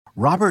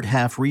Robert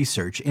Half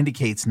research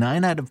indicates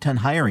 9 out of 10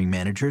 hiring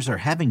managers are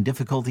having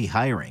difficulty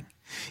hiring.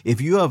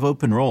 If you have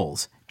open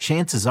roles,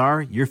 chances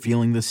are you're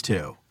feeling this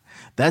too.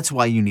 That's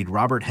why you need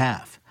Robert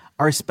Half.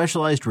 Our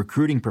specialized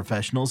recruiting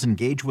professionals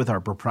engage with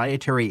our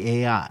proprietary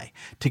AI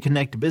to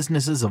connect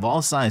businesses of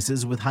all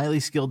sizes with highly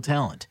skilled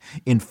talent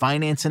in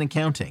finance and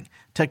accounting,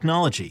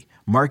 technology,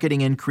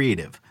 marketing and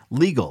creative,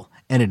 legal,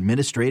 and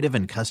administrative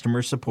and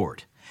customer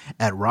support.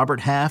 At Robert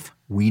Half,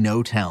 we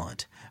know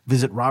talent.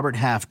 Visit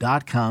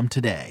roberthalf.com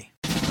today.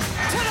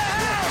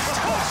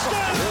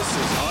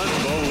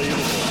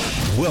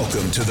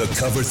 Welcome to the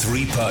Cover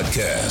 3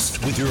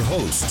 Podcast with your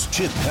hosts,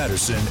 Chip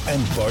Patterson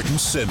and Barton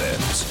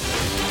Simmons.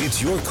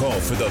 It's your call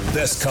for the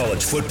best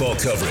college football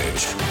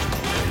coverage.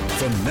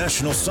 From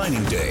National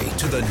Signing Day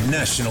to the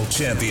National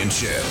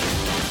Championship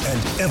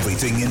and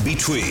everything in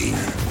between,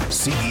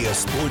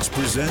 CBS Sports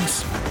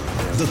presents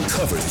the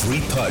Cover 3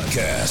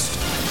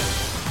 Podcast.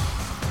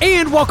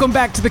 And welcome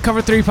back to the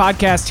Cover 3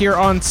 Podcast here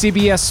on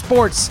CBS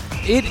Sports.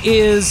 It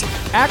is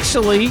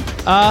actually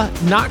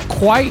not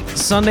quite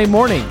Sunday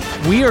morning.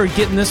 We are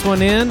getting this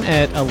one in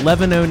at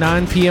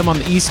 11:09 p.m. on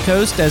the East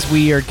Coast as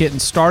we are getting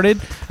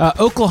started.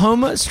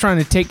 Oklahoma is trying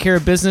to take care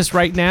of business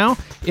right now.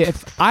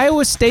 If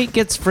Iowa State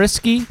gets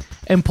frisky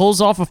and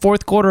pulls off a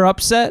fourth quarter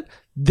upset,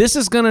 this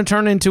is going to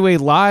turn into a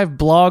live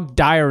blog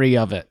diary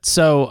of it.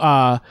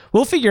 So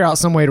we'll figure out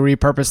some way to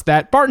repurpose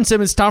that. Barton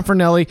Simmons, Tom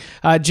Fornelli.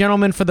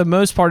 Gentlemen, for the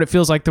most part, it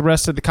feels like the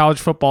rest of the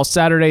college football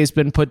Saturday has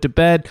been put to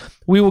bed.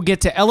 We will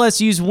get to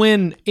LSU's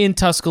win in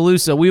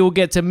Tuscaloosa. We will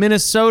get to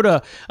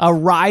Minnesota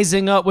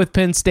rising up with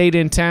Penn State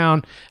in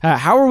town.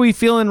 How are we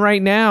feeling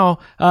right now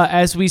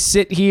as we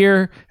sit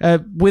here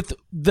with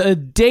the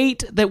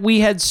date that we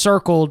had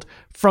circled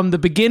from the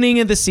beginning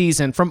of the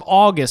season, from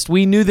August?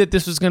 We knew that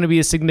this was going to be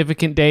a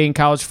significant day in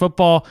college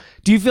football.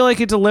 Do you feel like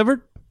it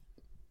delivered?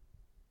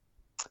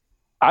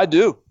 I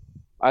do.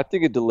 I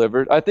think it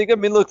delivered.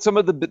 Look, some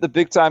of the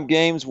big-time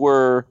games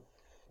were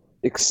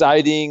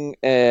exciting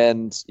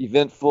and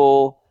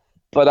eventful,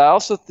 but I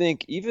also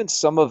think even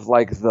some of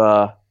like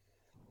the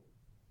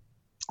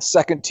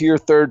second-tier,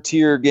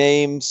 third-tier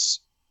games.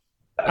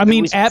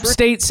 App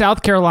State,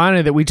 South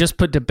Carolina that we just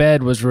put to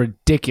bed was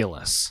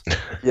ridiculous.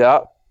 Yeah.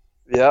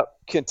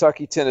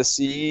 Kentucky,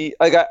 Tennessee.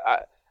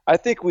 I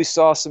think we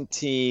saw some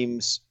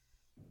teams.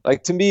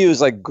 Like, to me, it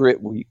was like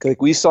grit week.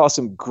 Like, we saw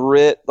some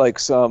grit, like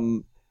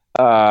some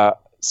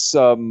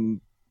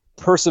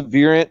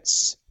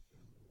perseverance.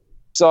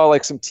 Saw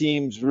like some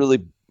teams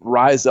really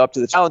rise up to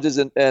the challenges,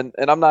 and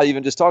I'm not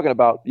even just talking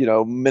about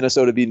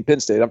Minnesota beating Penn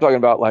State. I'm talking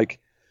about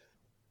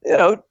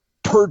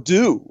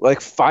Purdue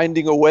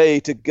finding a way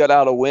to gut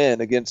out a win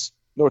against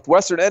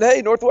Northwestern, and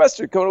hey,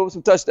 Northwestern coming up with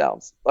some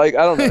touchdowns. I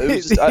don't know. It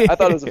was just I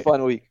thought it was a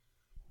fun week.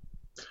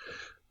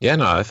 Yeah,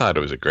 no, I thought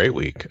it was a great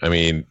week. I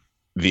mean,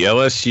 the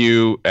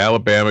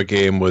LSU-Alabama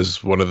game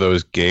was one of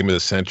those game of the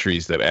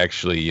centuries that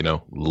actually,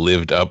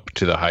 lived up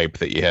to the hype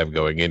that you have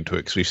going into it.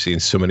 Because we've seen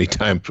so many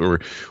times where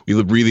we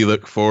really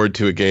look forward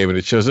to a game and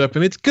it shows up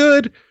and it's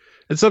good.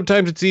 And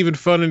sometimes it's even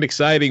fun and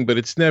exciting, but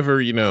it's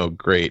never,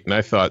 great. And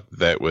I thought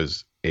that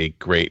was a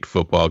great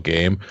football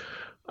game.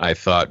 I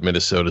thought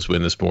Minnesota's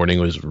win this morning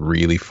was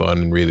really fun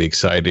and really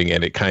exciting,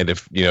 and it kind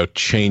of,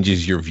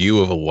 changes your view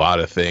of a lot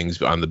of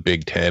things on the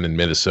Big Ten and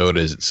Minnesota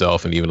as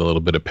itself, and even a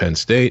little bit of Penn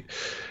State.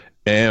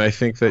 And I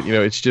think that,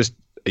 it's just,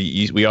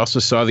 we also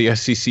saw the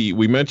SEC.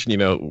 We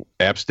mentioned,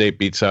 App State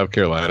beat South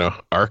Carolina.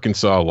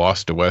 Arkansas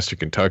lost to Western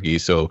Kentucky.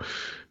 So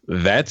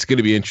that's going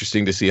to be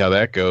interesting to see how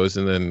that goes.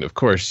 And then, of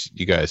course,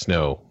 you guys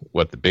know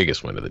what the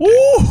biggest win of the day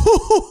was.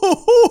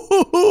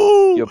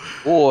 Your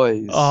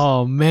boys.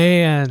 Oh,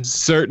 man.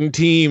 Certain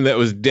team that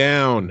was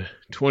down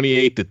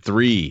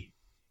 28-3,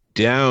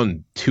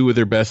 down 2 of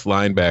their best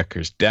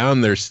linebackers, down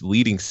their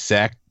leading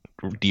sack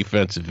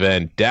defensive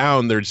end,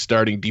 down their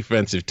starting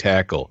defensive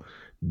tackle,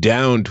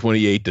 down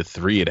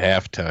 28-3 at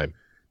halftime,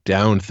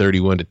 down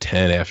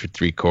 31-10 after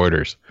 3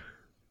 quarters.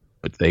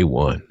 But they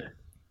won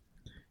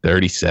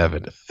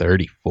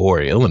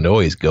 37-34.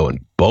 Illinois is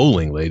going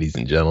bowling, ladies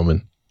and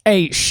gentlemen.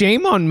 Hey,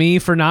 shame on me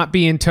for not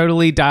being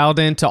totally dialed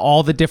into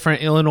all the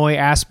different Illinois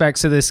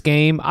aspects of this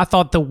game. I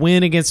thought the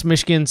win against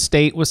Michigan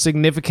State was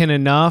significant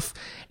enough,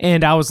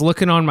 and I was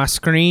looking on my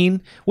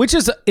screen, which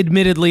is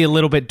admittedly a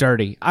little bit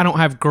dirty. I don't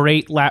have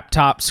great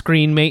laptop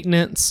screen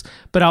maintenance,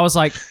 but I was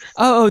like,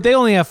 oh, they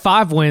only have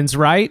 5 wins,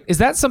 right? Is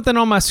that something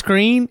on my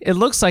screen? It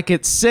looks like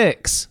it's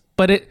 6,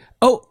 but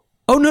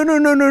Oh,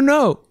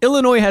 no.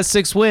 Illinois has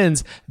 6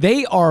 wins.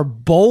 They are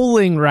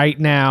bowling right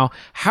now.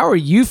 How are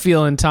you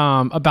feeling,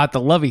 Tom, about the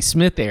Lovie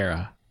Smith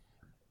era?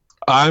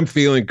 I'm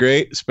feeling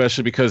great,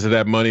 especially because of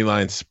that money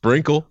line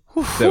sprinkle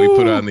that we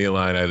put on the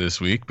Illini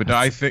this week. But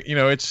I think,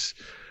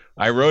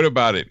 I wrote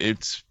about it.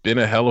 It's been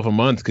a hell of a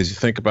month because you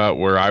think about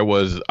where I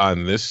was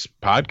on this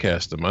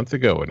podcast a month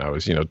ago and I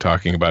was,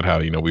 talking about how,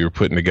 we were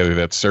putting together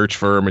that search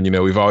firm and,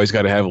 we've always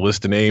got to have a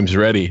list of names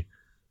ready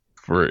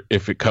for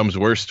if it comes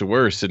worse to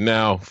worse. And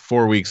now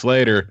 4 weeks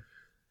later,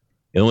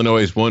 Illinois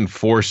has won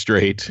 4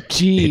 straight.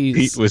 Jeez. It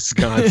beat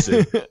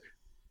Wisconsin.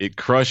 It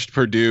crushed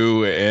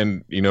Purdue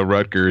and,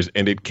 Rutgers,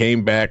 and it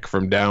came back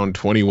from down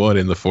 21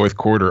 in the fourth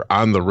quarter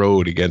on the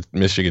road against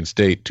Michigan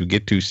State to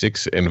get to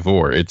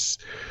 6-4.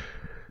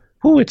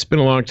 It's been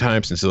a long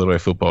time since Illinois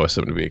football was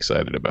something to be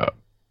excited about.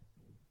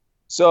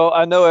 So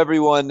I know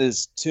everyone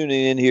is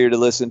tuning in here to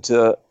listen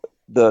to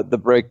the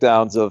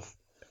breakdowns of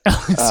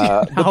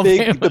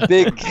the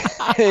big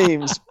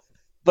games,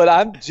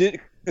 but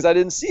because I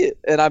didn't see it,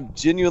 and I'm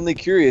genuinely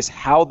curious,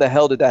 how the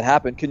hell did that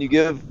happen? Can you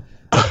give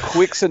a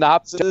quick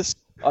synopsis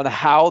on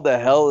how the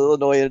hell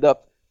Illinois ended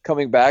up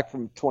coming back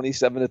from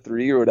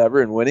 27-3 or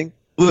whatever and winning?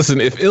 Listen,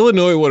 if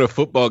Illinois won a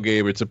football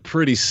game, it's a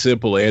pretty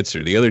simple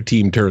answer. The other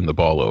team turned the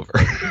ball over.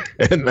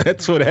 And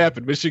that's what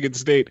happened. Michigan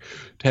State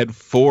had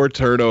 4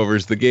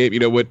 turnovers. The game,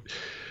 what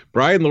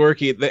Brian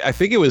Lewerke, I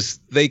think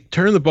they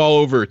turned the ball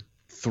over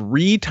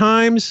 3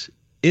 times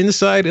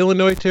inside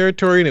Illinois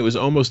territory, and it was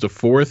almost a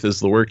 4th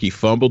as Lewerke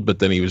fumbled, but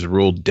then he was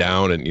ruled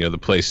down, and the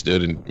play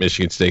stood, and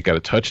Michigan State got a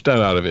touchdown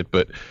out of it.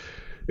 But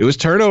it was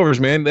turnovers,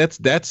 man.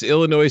 That's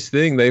Illinois'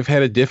 thing. They've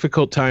had a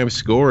difficult time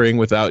scoring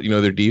without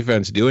their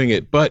defense doing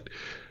it. But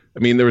I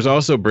mean, there was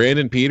also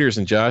Brandon Peters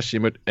and Josh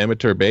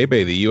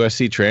Imatorbhebhe, the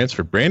USC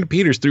transfer. Brandon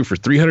Peters threw for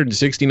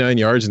 369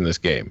 yards in this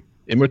game.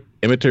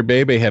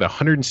 Imatorbhebhe had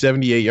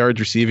 178 yards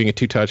receiving and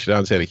 2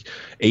 touchdowns. Had a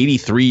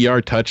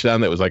 83-yard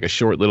touchdown that was like a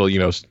short little,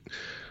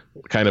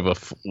 kind of a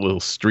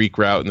little streak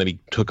route, and then he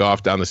took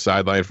off down the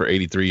sideline for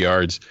 83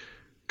 yards.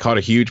 Caught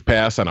a huge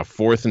pass on a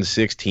 4th and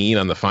 16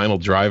 on the final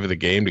drive of the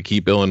game to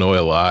keep Illinois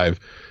alive.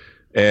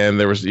 And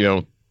there was,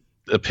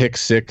 a pick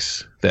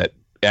 6 that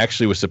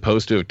actually was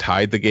supposed to have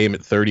tied the game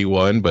at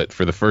 31, but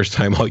for the first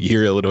time all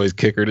year, Illinois'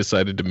 kicker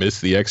decided to miss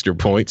the extra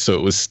point, so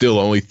it was still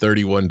only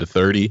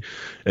 31-30.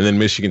 And then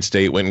Michigan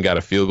State went and got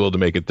a field goal to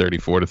make it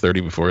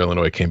 34-30 before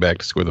Illinois came back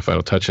to score the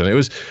final touchdown.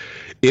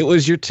 It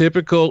was your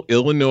typical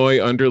Illinois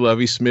under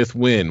Lovie Smith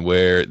win,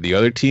 where the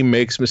other team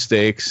makes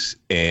mistakes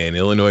and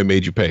Illinois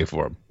made you pay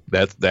for them.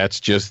 That's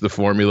just the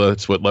formula.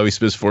 It's what Lovie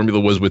Smith's formula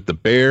was with the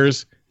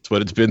Bears. It's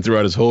what it's been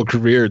throughout his whole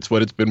career. It's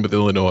what it's been with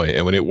Illinois.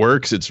 And when it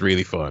works, it's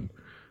really fun.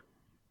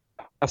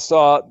 I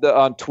saw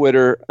on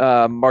Twitter,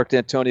 Mark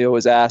D'Antonio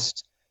was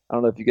asked, I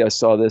don't know if you guys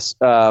saw this,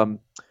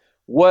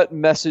 what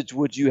message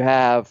would you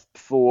have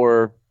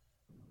for,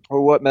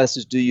 or what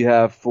message do you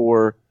have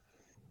for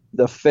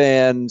the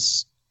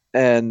fans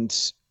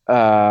and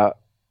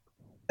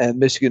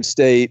Michigan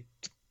State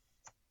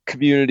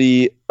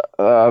community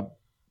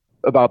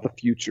about the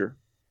future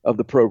of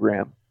the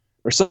program,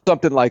 or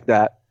something like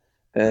that?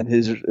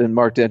 And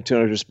Mark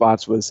D'Antonio's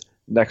response was,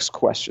 "Next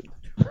question."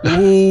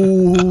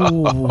 Ooh,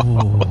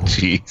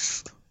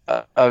 jeez.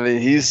 I mean,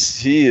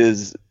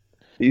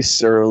 he's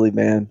surly,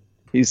 man.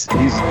 He's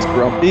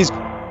grumpy.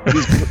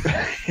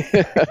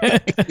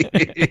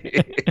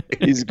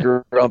 He's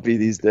grumpy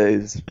these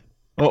days.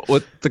 Well,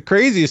 what the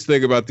craziest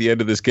thing about the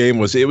end of this game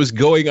was it was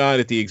going on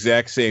at the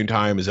exact same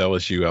time as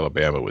LSU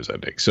Alabama was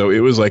ending. So it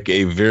was like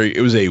it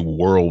was a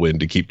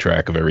whirlwind to keep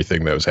track of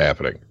everything that was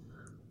happening.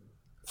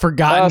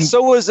 Forgotten.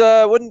 So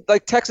wasn't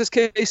like Texas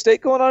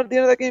K-State going on at the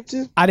end of that game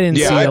too? I didn't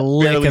see a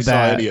lick of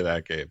that. Saw any of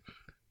that game.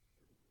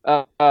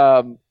 All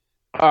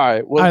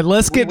right. Well, all right,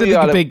 let's get to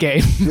the big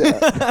game.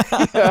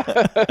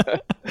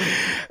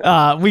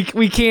 Yeah.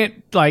 We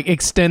can't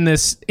extend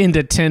this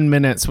into 10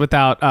 minutes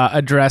without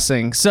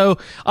addressing. So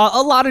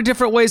a lot of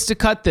different ways to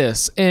cut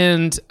this,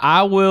 and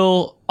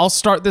I'll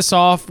start this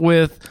off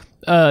with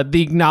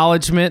the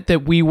acknowledgement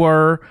that we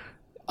were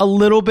a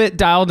little bit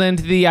dialed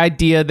into the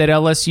idea that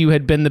LSU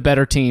had been the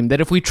better team, that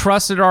if we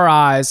trusted our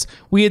eyes,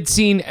 we had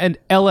seen an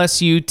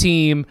LSU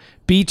team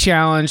be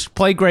challenged,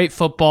 play great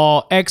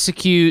football,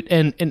 execute,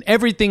 and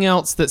everything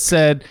else that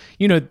said,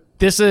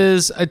 this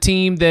is a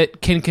team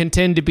that can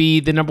contend to be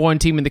the number 1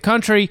 team in the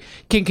country,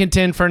 can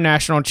contend for a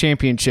national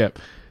championship.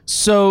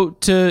 So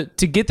to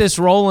get this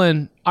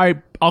rolling,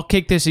 I'll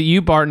kick this at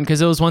you, Barton, because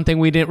it was one thing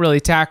we didn't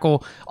really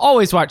tackle.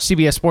 Always watch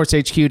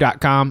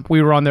CBSSportsHQ.com.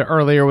 We were on there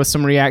earlier with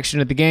some reaction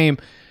to the game.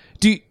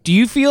 Do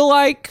you feel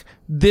like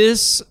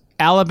this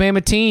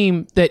Alabama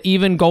team, that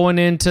even going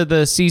into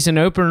the season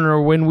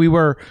opener when we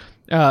were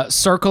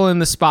circling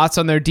the spots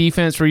on their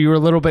defense where you were a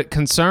little bit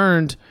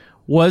concerned,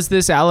 was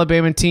this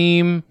Alabama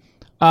team,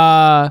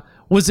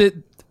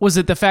 was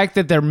it the fact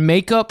that their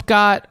makeup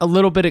got a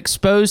little bit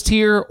exposed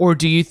here, or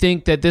do you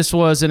think that this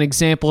was an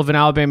example of an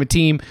Alabama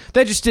team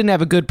that just didn't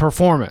have a good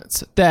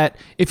performance, that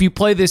if you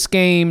play this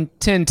game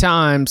 10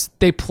 times,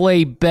 they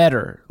play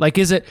better?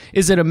 Is it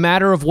a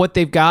matter of what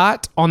they've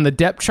got on the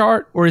depth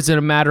chart, or is it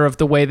a matter of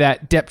the way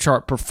that depth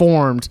chart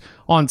performed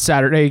on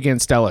Saturday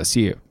against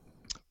LSU?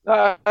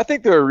 I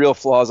think there are real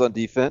flaws on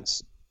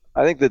defense.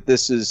 I think that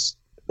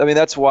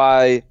that's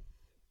why,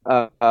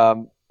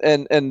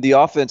 and the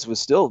offense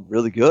was still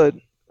really good.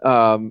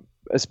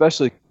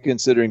 Especially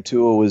considering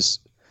Tua was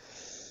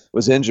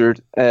injured,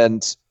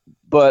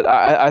 but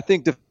I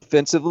think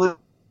defensively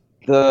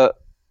the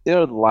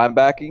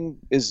linebacking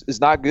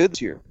is not good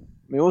this year.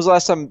 I mean, when was the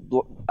last time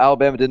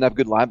Alabama didn't have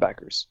good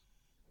linebackers?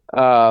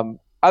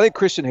 I think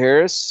Christian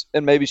Harris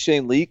and maybe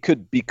Shane Lee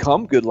could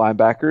become good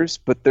linebackers,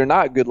 but they're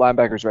not good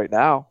linebackers right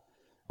now.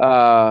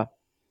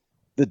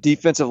 the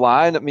defensive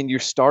line. I mean, you're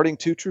starting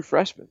 2 true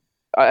freshmen,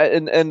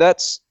 and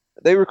that's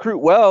they recruit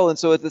well, and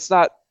so it's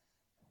not,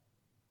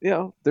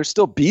 they're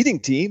still beating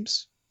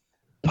teams,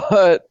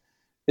 but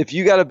if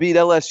you got to beat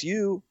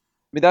LSU, I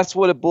mean, that's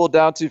what it boiled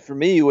down to for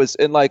me was,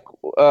 and like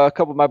a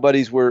couple of my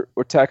buddies were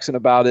texting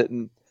about it,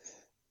 and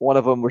one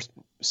of them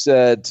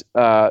said,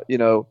 end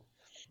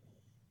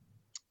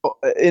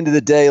of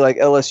the day, like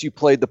LSU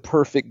played the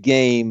perfect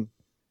game,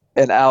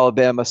 and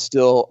Alabama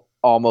still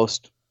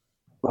almost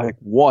like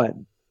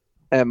won.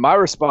 And my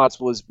response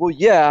was, well,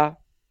 yeah,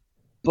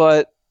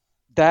 but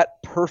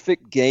that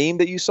perfect game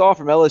that you saw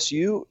from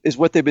LSU is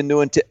what they've been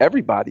doing to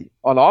everybody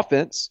on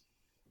offense,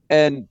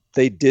 and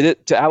they did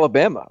it to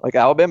Alabama. Like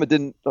Alabama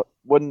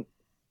wasn't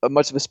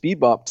much of a speed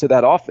bump to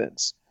that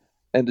offense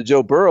and to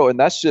Joe Burrow, and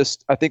that's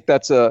just, I think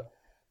that's a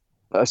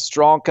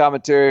strong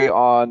commentary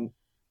on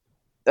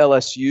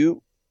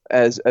LSU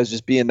as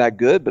just being that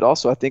good, but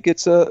also I think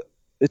it's a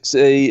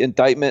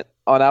indictment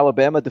on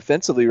Alabama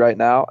defensively right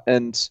now,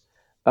 and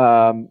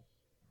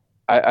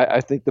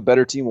I think the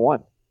better team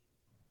won.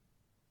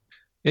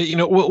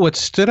 What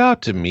stood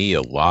out to me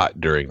a lot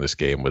during this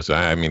game was,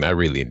 I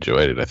really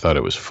enjoyed it. I thought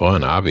it was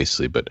fun,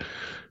 obviously, but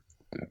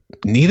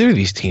neither of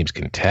these teams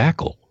can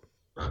tackle.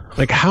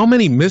 Like, how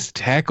many missed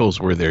tackles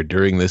were there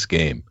during this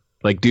game?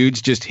 Like,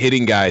 dudes just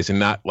hitting guys and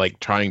not like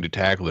trying to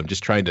tackle them,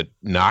 just trying to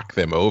knock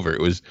them over.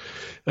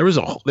 There was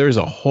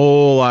a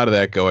whole lot of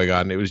that going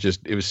on. It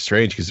was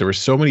strange because there were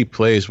so many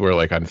plays where,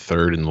 like, on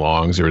 3rd and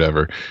longs or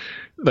whatever,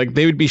 like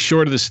they would be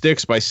short of the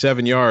sticks by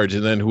 7 yards,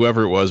 and then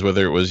whoever it was,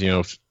 whether it was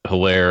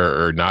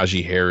Hilaire or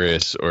Najee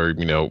Harris or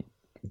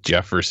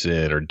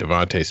Jefferson or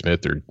Devontae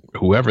Smith or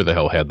whoever the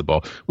hell had the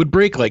ball, would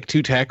break like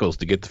 2 tackles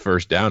to get the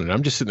first down. And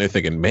I'm just sitting there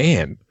thinking,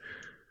 man,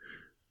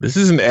 this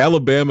is an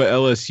Alabama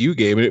LSU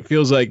game, and it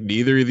feels like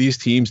neither of these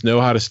teams know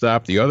how to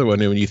stop the other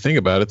one. And when you think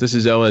about it, this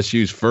is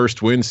LSU's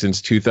first win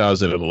since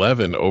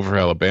 2011 over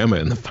Alabama,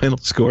 and the final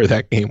score of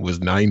that game was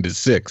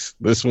 9-6.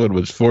 This one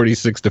was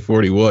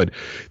 46-41.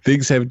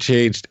 Things have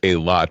changed a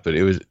lot, but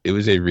it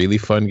was a really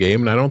fun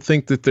game, and I don't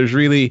think that there's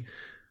really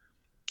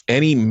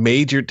any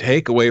major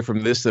takeaway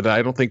from this that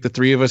I don't think the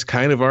three of us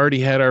kind of already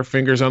had our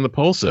fingers on the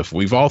pulse of.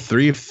 We've all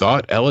three have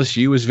thought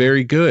LSU was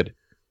very good.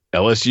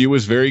 LSU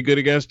was very good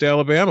against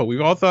Alabama. We've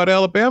all thought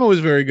Alabama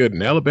was very good,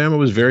 and Alabama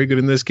was very good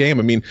in this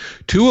game. I mean,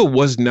 Tua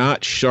was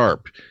not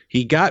sharp.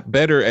 He got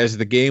better as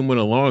the game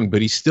went along,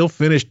 but he still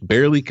finished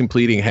barely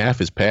completing half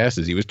his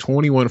passes. He was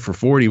 21 for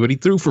 40, but he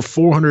threw for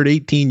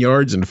 418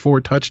 yards and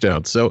 4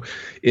 touchdowns. So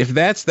if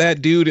that's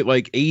that dude at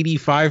like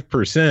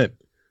 85%,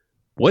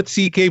 what's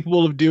he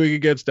capable of doing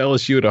against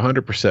LSU at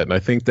 100%? And I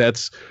think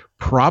that's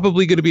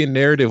probably going to be a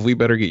narrative we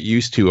better get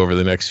used to over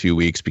the next few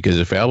weeks, because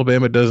if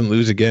Alabama doesn't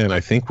lose again, I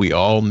think we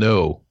all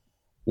know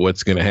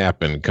what's going to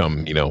happen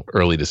come,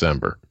 early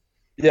December.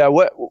 Yeah.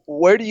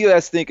 Where do you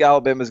guys think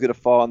Alabama is going to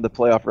fall in the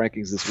playoff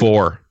rankings this week?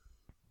 4.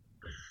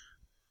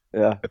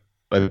 Yeah.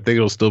 I think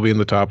it'll still be in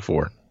the top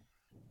 4.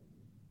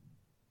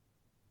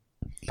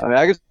 I mean,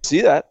 I can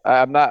see that.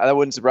 That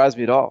wouldn't surprise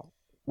me at all.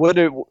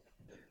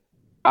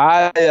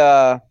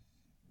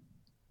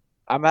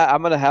 I'm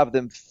going to have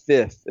them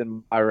 5th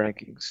in my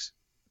rankings,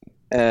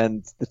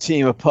 and the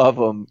team above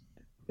them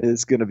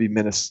is going to be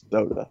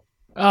Minnesota.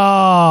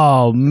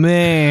 Oh,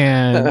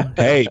 man.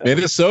 Hey,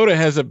 Minnesota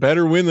has a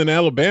better win than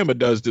Alabama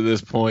does to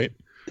this point.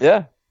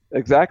 Yeah,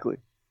 exactly.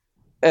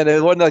 And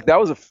it wasn't like that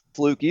was a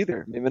fluke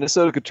either. I mean,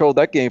 Minnesota controlled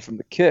that game from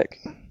the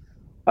kick.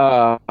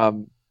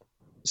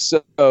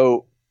 So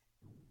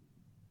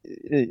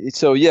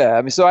yeah,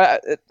 I mean,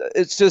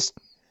 it's just,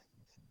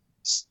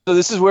 so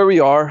this is where we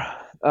are.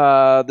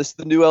 This is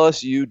the new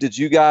LSU. Did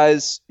you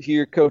guys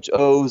hear Coach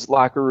O's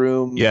locker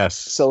room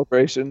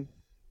celebration?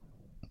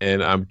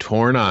 And I'm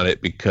torn on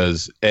it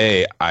because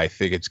A, I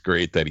think it's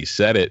great that he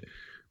said it,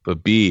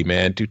 but B,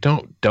 man, dude,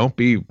 don't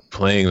be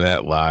playing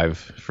that live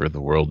for the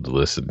world to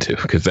listen to,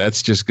 because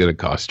that's just gonna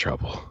cause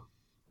trouble.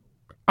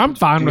 I'm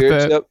fine with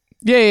it.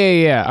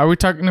 Yeah. Are we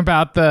talking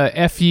about the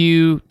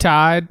FU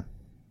Tide?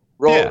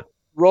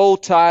 Roll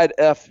Tide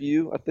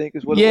FU, I think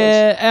is what it was.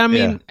 Yeah, I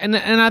mean, and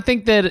I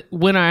think that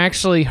when I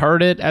actually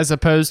heard it, as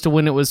opposed to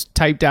when it was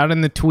typed out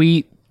in the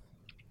tweet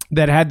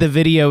that had the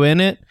video in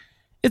it,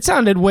 it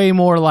sounded way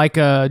more like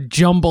a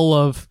jumble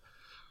of,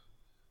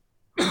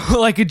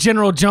 like a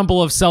general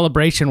jumble of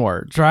celebration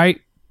words,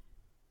 right?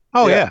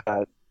 Oh, yeah.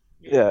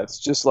 Yeah, it's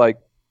just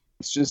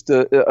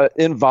a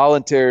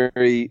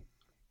involuntary,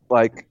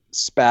 like,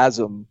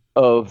 spasm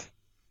of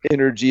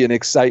energy and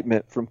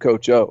excitement from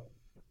Coach O.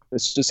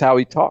 It's just how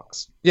he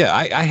talks. Yeah,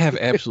 I have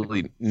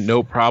absolutely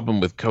no problem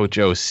with Coach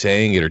O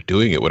saying it or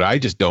doing it. What I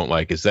just don't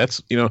like is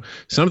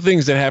some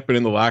things that happen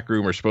in the locker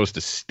room are supposed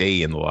to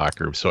stay in the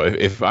locker room. So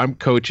if I'm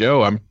Coach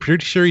O, I'm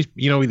pretty sure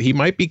he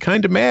might be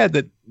kind of mad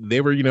that they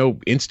were,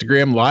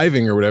 Instagram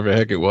living or whatever the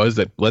heck it was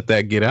that let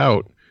that get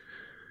out.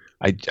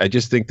 I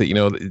just think that,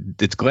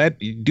 it's glad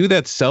you do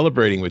that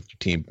celebrating with your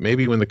team.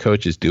 Maybe when the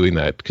coach is doing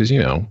that, because,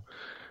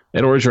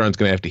 Ed Orgeron's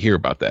going to have to hear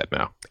about that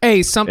now.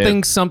 Hey,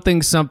 something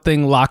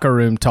locker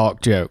room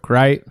talk joke,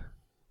 right?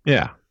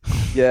 Yeah.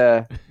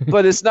 Yeah.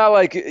 But it's not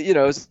like,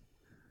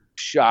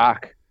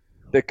 shock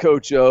that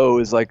Coach O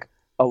is like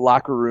a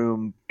locker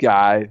room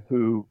guy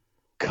who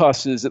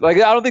cusses. Like,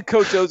 I don't think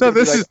Coach O's gonna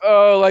be like,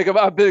 oh, like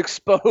I've been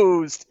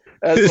exposed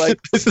as like.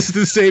 This is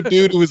the same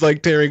dude who was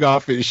like tearing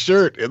off his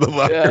shirt in the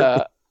locker room.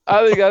 Yeah,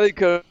 I think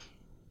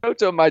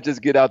Coach O might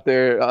just get out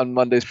there on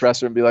Monday's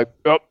presser and be like,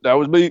 oh, that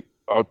was me.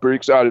 I was pretty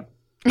excited.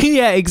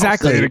 Yeah,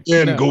 exactly. Say it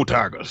again, go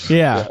Tigers.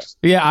 Yeah.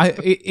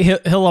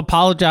 He'll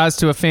apologize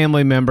to a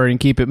family member and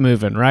keep it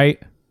moving,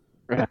 right?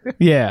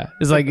 Yeah.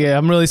 It's like,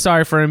 I'm really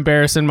sorry for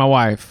embarrassing my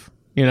wife,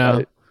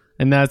 Right.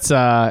 And that's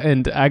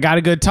and I got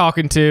a good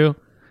talking to,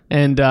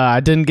 and I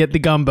didn't get the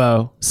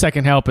gumbo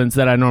second helpings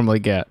that I normally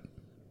get.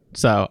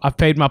 So I've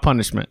paid my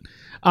punishment.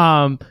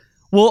 Well,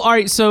 all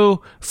right,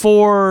 so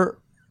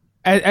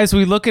as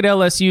we look at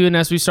LSU and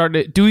as we start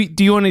to do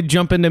you want to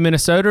jump into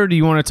Minnesota, or do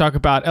you want to talk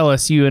about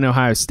LSU and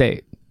Ohio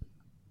State?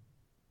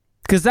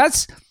 Because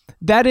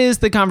that is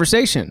the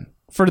conversation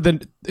for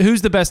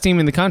who's the best team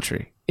in the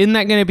country. Isn't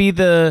that going to be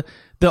the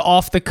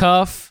off the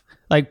cuff,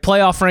 like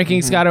playoff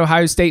rankings got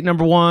Ohio State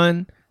number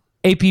 1,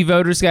 AP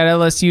voters got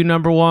LSU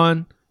number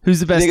 1. Who's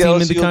the best team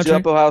LSU in the country?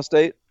 Jump Ohio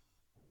State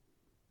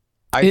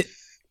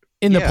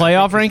in the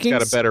playoff rankings.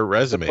 Got a better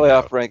resume.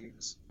 Playoff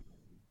rankings.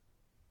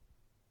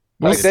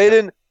 Like they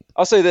didn't.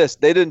 I'll say this: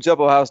 they didn't jump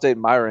Ohio State in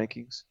my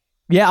rankings.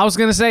 Yeah, I was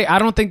gonna say I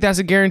don't think that's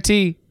a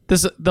guarantee.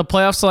 The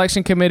playoff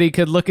selection committee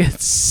could look at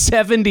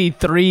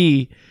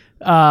 73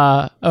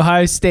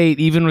 Ohio State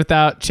even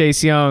without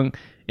Chase Young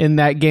in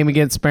that game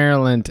against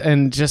Maryland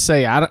and just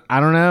say I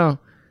don't know.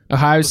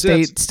 Ohio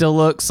State still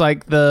looks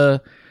like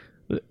the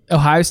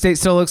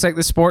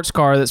sports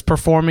car that's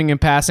performing and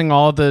passing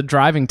all the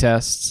driving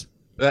tests.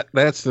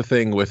 That's the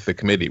thing with the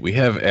committee. We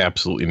have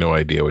absolutely no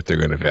idea what they're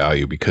going to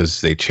value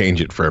because they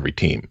change it for every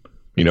team.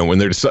 When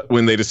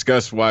they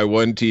discuss why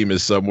one team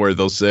is somewhere,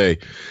 they'll say,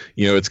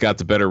 it's got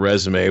the better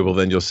resume. Well,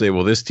 then you'll say,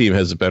 well, this team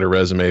has a better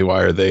resume.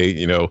 Why are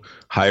they,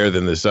 higher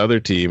than this other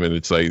team? And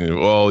it's like,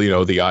 well,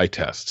 the eye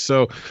test.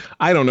 So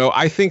I don't know.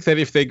 I think that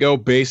if they go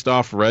based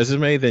off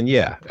resume, then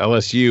yeah,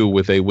 LSU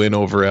with a win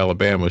over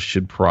Alabama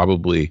should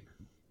probably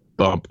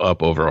bump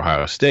up over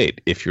Ohio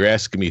State. If you're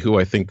asking me who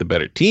I think the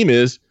better team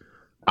is,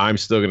 I'm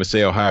still going to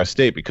say Ohio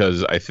State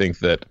because I think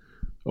that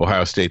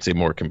Ohio State's a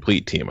more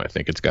complete team. I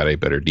think it's got a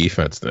better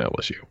defense than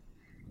LSU.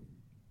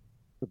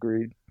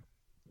 Agreed.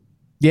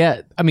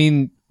 Yeah, I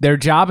mean, their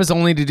job is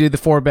only to do the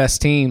 4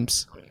 best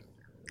teams.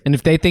 And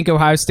if they think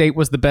Ohio State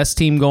was the best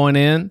team going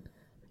in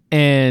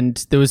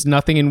and there was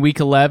nothing in week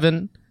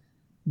 11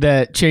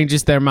 that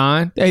changes their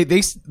mind,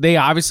 they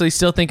obviously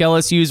still think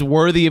LSU is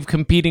worthy of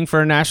competing for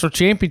a national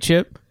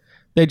championship.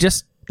 They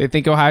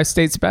think Ohio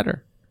State's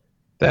better.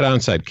 That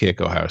onside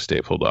kick Ohio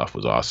State pulled off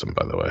was awesome,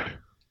 by the way.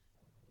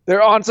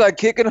 They're onside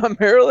kicking on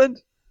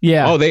Maryland?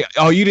 Yeah.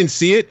 You didn't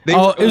see it?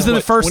 It was in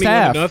the first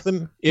half.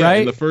 Nothing? Yeah, right?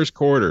 In the first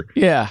quarter.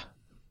 Yeah.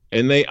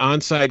 And they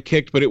onside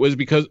kicked, but it was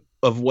because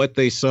of what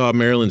they saw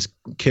Maryland's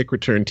kick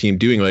return team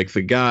doing. Like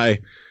the guy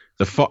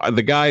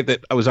that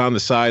was on the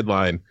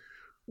sideline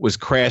was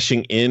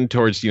crashing in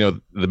towards,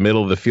 the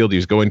middle of the field. He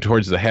was going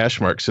towards the hash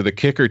mark. So the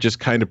kicker just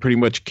kind of pretty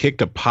much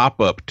kicked a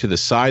pop-up to the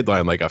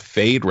sideline, like a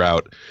fade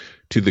route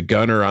to the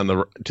gunner out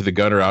to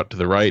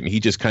the right, and he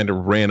just kind of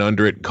ran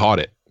under it and caught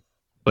it.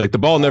 Like the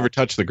ball never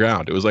touched the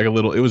ground. It was like it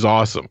was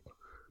awesome.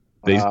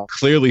 They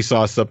clearly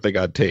saw something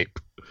on tape.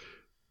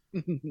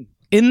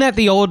 Isn't that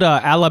the old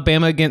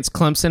Alabama against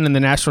Clemson in the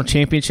national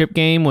championship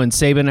game when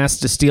Saban has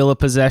to steal a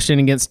possession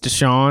against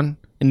Deshaun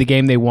in the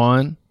game they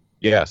won?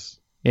 Yes.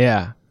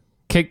 Yeah.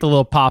 Kicked a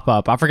little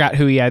pop-up. I forgot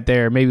who he had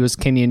there. Maybe it was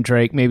Kenyon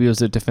Drake. Maybe it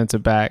was a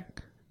defensive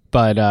back.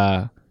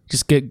 But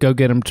just go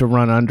get him to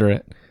run under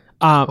it.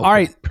 All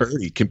right.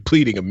 Purdy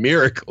completing a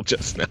miracle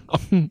just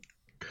now.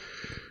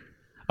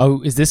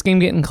 Oh, is this game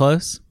getting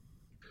close?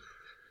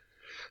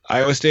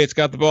 Iowa State's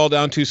got the ball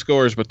down 2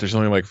 scores, but there's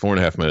only like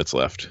 4.5 minutes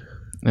left.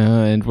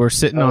 And we're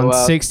sitting on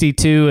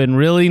 62 and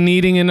really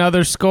needing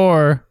another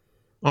score.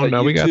 Oh,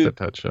 no, we got the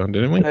touchdown,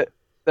 didn't we? That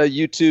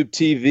YouTube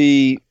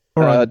TV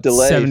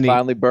delay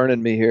finally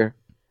burning me here.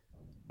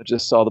 I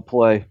just saw the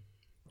play.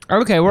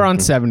 Okay, we're on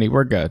 70.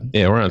 We're good.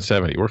 Yeah, we're on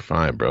 70. We're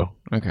fine, bro.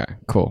 Okay,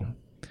 cool.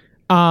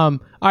 All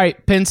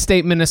right, Penn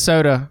State,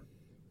 Minnesota.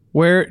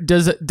 Where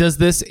does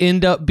this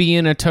end up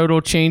being a total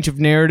change of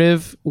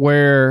narrative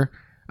where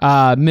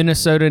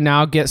Minnesota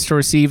now gets to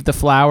receive the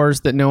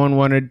flowers that no one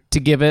wanted to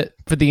give it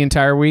for the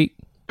entire week?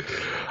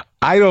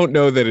 I don't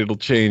know that it'll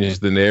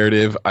change the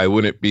narrative. I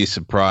wouldn't be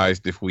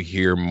surprised if we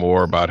hear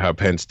more about how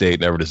Penn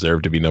State never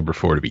deserved to be number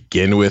 4 to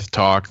begin with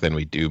talk than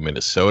we do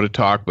Minnesota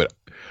talk. But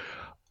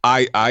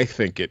I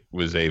think it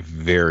was a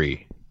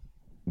very,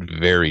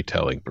 very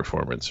telling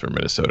performance for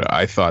Minnesota.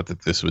 I thought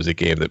that this was a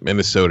game that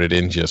Minnesota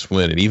didn't just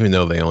win, and even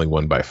though they only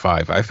won by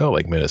 5, I felt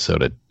like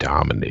Minnesota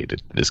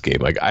dominated this game.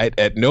 Like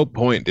at no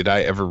point did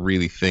I ever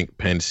really think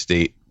Penn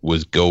State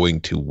was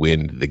going to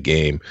win the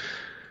game.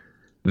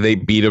 They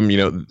beat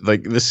them,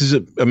 like this is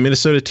a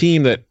Minnesota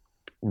team that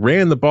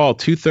ran the ball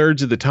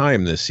 2/3 of the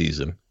time this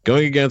season,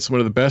 going against one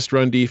of the best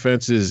run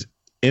defenses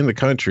in the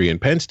country,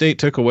 and Penn State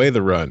took away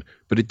the run,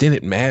 but it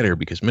didn't matter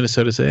because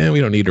Minnesota said,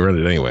 we don't need to run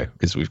it anyway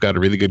because we've got a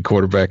really good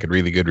quarterback and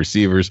really good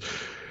receivers.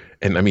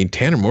 And I mean,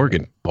 Tanner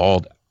Morgan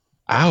balled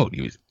out.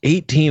 He was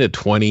 18 of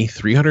 20,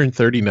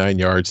 339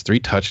 yards, 3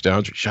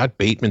 touchdowns. Rashad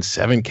Bateman,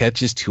 7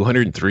 catches,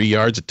 203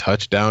 yards, a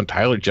touchdown.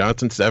 Tyler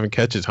Johnson, 7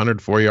 catches,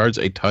 104 yards,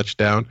 a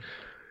touchdown.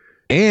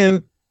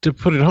 And to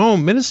put it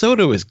home,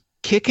 Minnesota was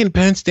kicking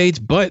Penn State's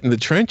butt in the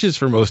trenches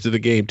for most of the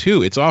game,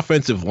 too. Its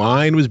offensive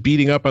line was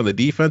beating up on the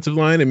defensive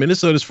line, and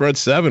Minnesota's front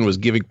seven was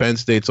giving Penn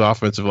State's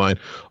offensive line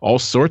all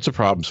sorts of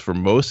problems for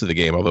most of the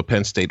game, although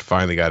Penn State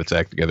finally got its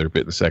act together a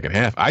bit in the second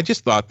half. I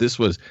just thought this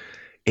was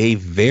a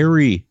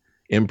very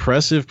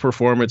impressive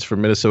performance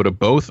from Minnesota,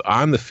 both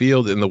on the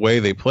field in the way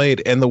they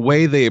played and the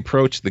way they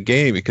approached the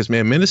game, because,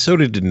 man,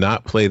 Minnesota did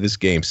not play this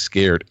game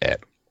scared at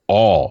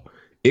all.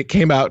 It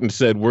came out and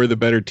said, we're the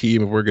better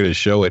team and we're going to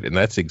show it. And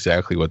that's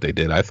exactly what they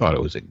did. I thought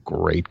it was a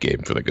great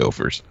game for the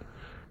Gophers.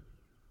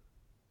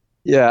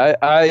 Yeah,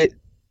 I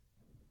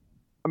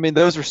mean,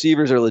 those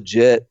receivers are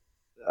legit.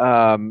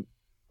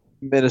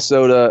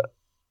 Minnesota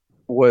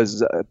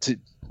was,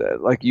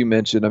 like you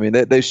mentioned, I mean,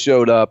 they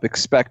showed up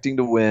expecting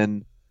to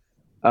win.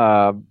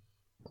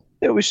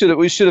 We should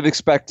have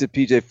expected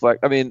PJ Fleck.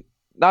 I mean,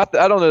 I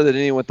don't know that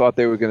anyone thought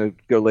they were going to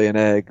go lay an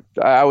egg.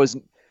 I was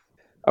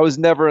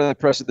never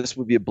impressed that this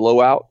would be a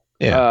blowout.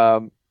 Yeah.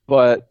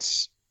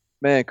 But,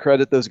 man,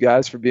 credit those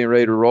guys for being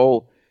ready to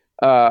roll.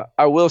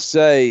 I will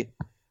say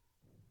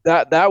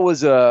that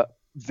was a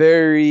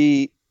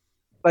very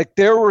 – like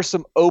there were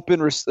some open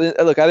 –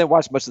 look, I didn't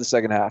watch much of the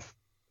second half,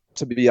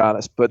 to be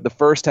honest. But the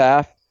first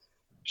half,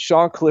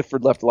 Sean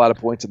Clifford left a lot of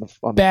points on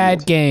the Bad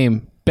field.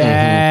 Game.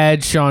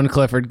 Bad Sean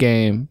Clifford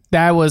game.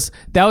 That was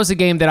a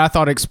game that I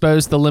thought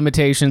exposed the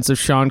limitations of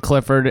Sean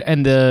Clifford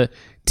and the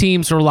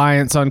team's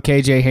reliance on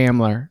KJ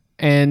Hamler.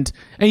 And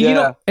you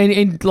know,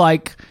 and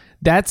like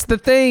that's the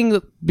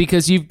thing,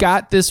 because you've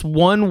got this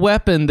one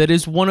weapon that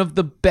is one of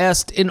the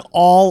best in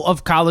all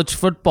of college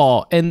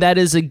football, and that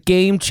is a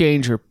game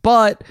changer.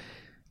 But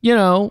you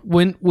know,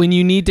 when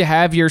you need to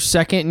have your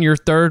second and your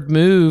third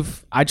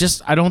move, I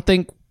don't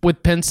think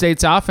with Penn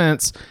State's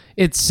offense,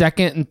 its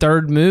second and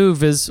third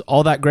move is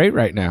all that great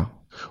right now.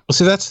 Well,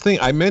 see, that's the thing.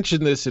 I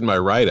mentioned this in my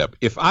write-up.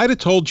 If I'd have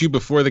told you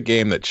before the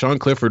game that Sean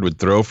Clifford would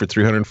throw for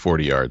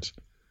 340 yards,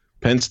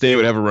 Penn State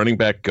would have a running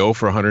back go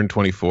for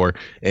 124,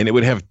 and it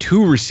would have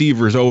 2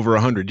 receivers over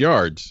 100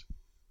 yards,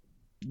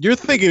 you're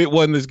thinking it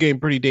won this game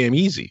pretty damn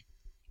easy.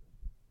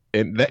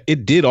 And that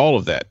it did all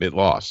of that. It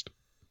lost.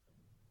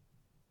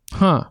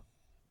 Huh.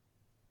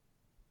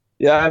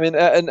 Yeah, I mean,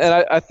 and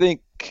I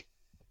think,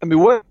 I mean,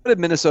 what did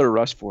Minnesota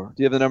rush for?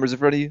 Do you have the numbers in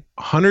front of you?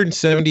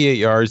 178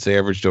 yards. They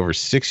averaged over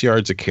 6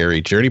 yards a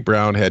carry. Journey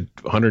Brown had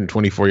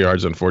 124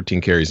 yards on 14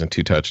 carries and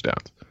 2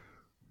 touchdowns.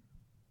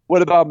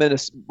 What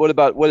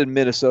did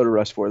Minnesota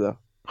rush for, though?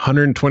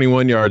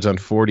 121 yards on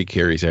 40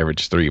 carries,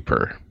 averaged 3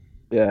 per.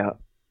 Yeah.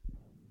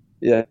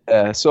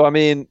 So, I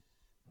mean,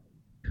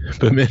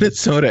 but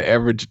Minnesota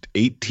averaged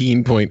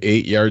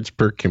 18.8 yards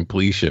per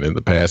completion in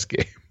the pass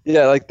game.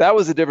 Yeah, like that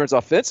was the difference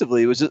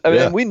offensively. It was just, I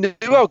mean, we knew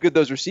how good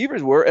those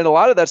receivers were, and a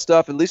lot of that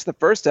stuff, at least in the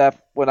first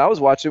half, when I was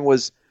watching,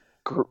 was,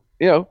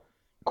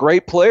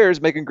 great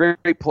players making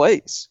great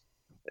plays.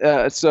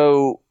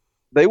 So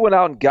they went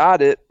out and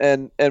got it,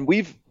 and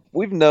we've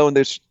known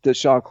that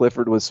Sean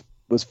Clifford was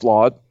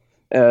flawed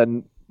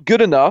and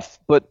good enough,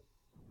 but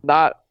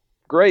not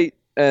great,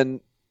 and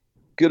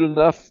good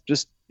enough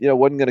just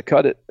wasn't going to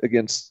cut it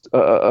against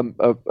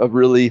a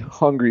really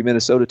hungry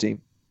Minnesota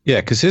team. Yeah,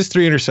 because his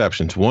 3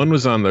 interceptions, one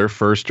was on their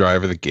first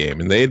drive of the game,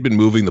 and they had been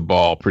moving the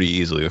ball pretty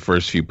easily the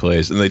first few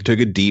plays, and they took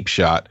a deep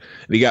shot,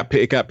 and it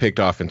got picked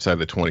off inside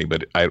the 20,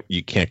 but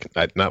you can't,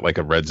 not like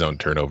a red zone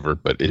turnover,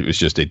 but it was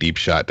just a deep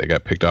shot that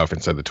got picked off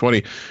inside the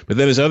 20. But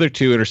then his other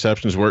 2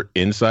 interceptions were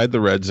inside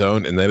the red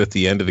zone, and then at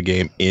the end of the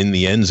game in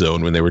the end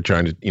zone when they were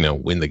trying to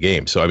win the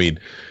game. So I mean,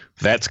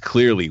 that's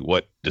clearly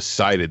what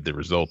decided the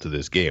result of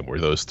this game, were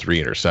those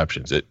 3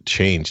 interceptions. It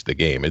changed the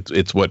game.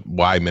 It's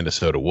why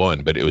Minnesota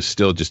won, but it was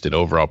still just an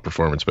overall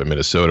performance by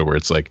Minnesota where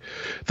it's like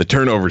the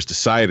turnovers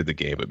decided the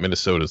game, but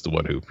Minnesota's the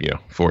one who,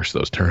 forced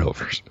those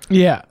turnovers.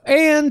 Yeah.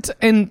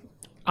 And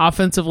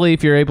offensively,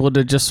 if you're able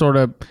to just sort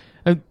of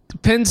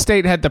Penn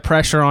State had the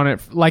pressure on it,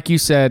 like you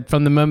said,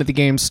 from the moment the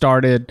game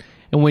started.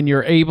 And when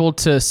you're able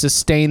to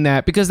sustain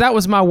that, because that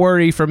was my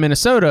worry for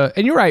Minnesota.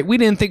 And you're right, we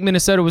didn't think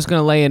Minnesota was going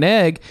to lay an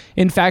egg.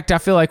 In fact, I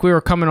feel like we were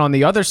coming on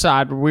the other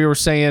side where we were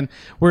saying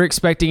we're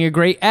expecting a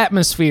great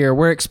atmosphere.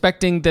 We're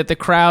expecting that the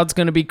crowd's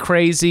going to be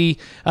crazy.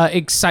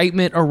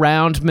 Excitement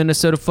around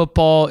Minnesota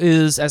football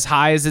is as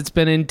high as it's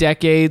been in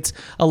decades.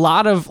 A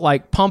lot of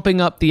like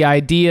pumping up the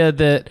idea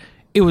that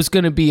it was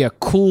going to be a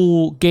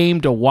cool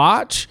game to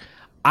watch.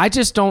 I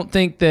just don't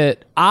think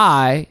that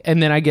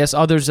and then I guess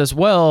others as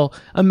well,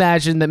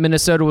 imagined that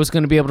Minnesota was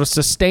going to be able to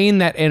sustain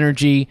that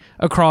energy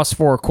across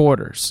 4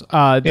 quarters.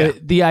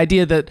 The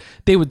idea that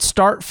they would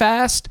start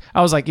fast,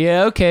 I was like,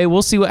 yeah, okay,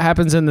 we'll see what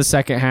happens in the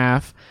second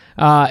half.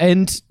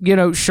 And,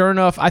 sure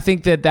enough, I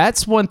think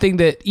that's one thing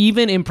that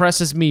even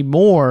impresses me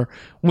more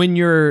when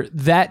you're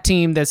that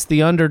team that's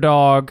the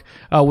underdog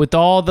with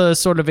all the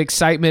sort of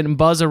excitement and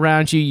buzz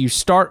around you. You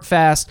start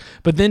fast,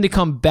 but then to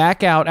come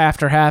back out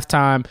after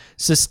halftime,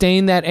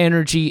 sustain that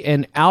energy,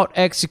 and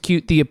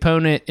out-execute the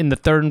opponent in the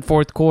third and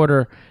fourth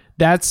quarter,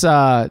 that's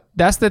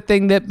the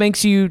thing that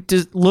makes you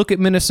just look at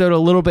Minnesota a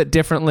little bit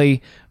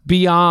differently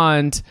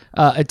beyond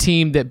a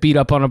team that beat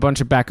up on a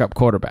bunch of backup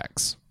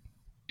quarterbacks.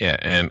 Yeah,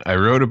 and I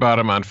wrote about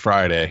him on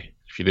Friday.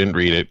 If you didn't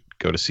read it,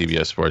 go to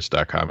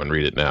cbssports.com and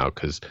read it now,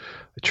 because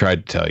I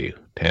tried to tell you,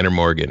 Tanner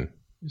Morgan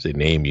is a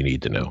name you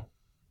need to know.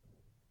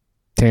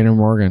 Tanner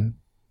Morgan.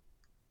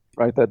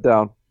 Write that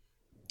down.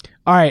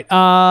 All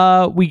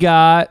right, we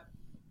got...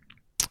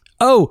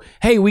 Oh,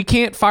 hey, we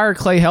can't fire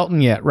Clay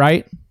Helton yet,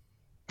 right?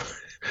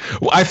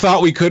 Well, I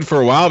thought we could for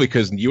a while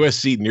because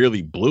USC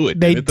nearly blew it.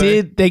 They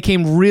did. They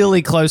came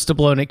really close to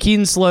blowing it.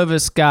 Keaton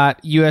Slovis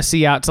got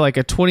USC out to like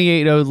a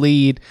 28-0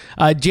 lead.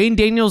 Jane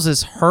Daniels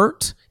is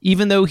hurt,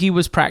 even though he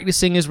was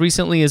practicing as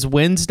recently as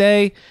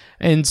Wednesday.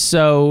 And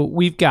so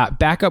we've got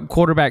backup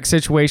quarterback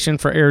situation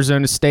for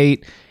Arizona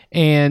State.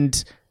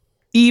 And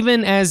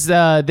even as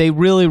they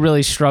really,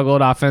 really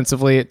struggled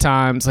offensively at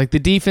times, like the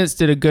defense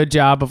did a good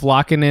job of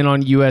locking in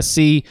on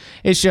USC.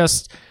 It's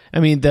just...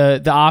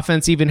 the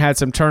offense even had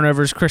some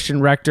turnovers. Christian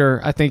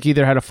Rector, I think,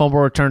 either had a fumble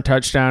return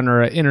touchdown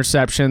or an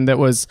interception that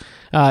was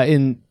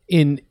in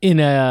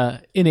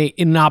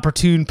an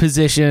opportune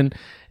position.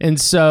 And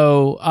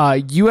so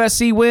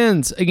USC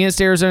wins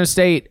against Arizona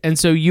State, and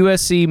so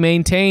USC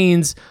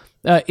maintains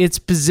its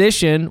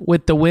position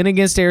with the win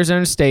against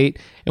Arizona State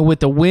and with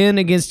the win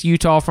against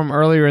Utah from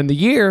earlier in the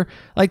year.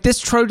 Like,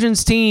 this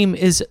Trojans team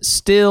is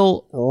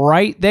still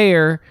right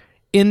there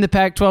in the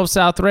Pac-12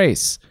 South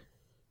race.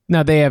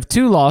 Now, they have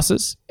 2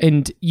 losses,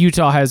 and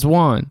Utah has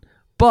 1.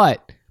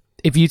 But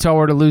if Utah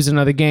were to lose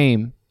another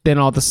game, then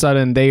all of a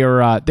sudden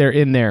they're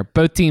in there.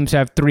 Both teams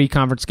have 3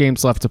 conference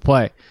games left to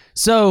play.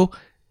 So,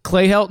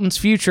 Clay Helton's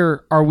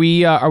future, are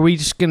we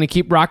just going to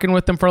keep rocking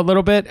with them for a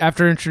little bit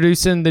after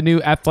introducing the new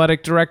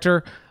athletic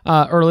director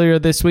earlier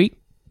this week?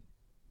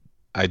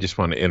 I just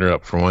want to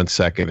interrupt for 1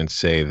 second and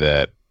say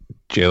that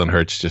Jalen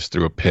Hurts just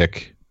threw a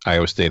pick.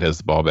 Iowa State has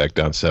the ball back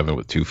down 7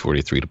 with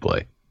 2:43 to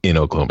play in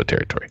Oklahoma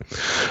territory.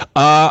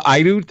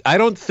 I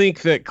don't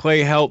think that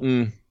Clay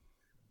Helton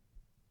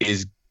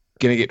is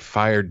going to get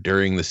fired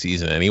during the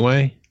season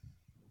anyway.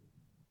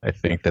 I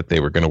think that they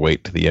were going to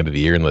wait to the end of the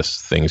year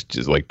unless things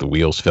just like the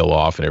wheels fell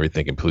off and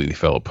everything completely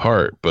fell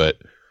apart. But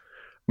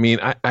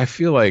I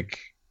feel like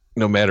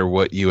no matter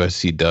what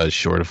USC does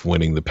short of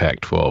winning the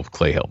Pac-12,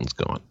 Clay Helton's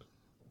gone.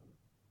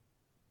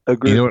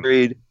 Agreed. You know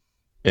what?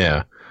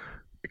 Yeah.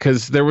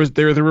 Because there were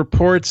the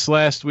reports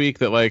last week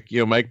that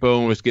Mike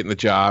Bowen was getting the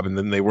job, and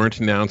then they weren't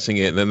announcing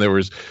it. And then there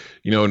was,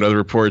 another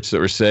reports that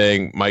were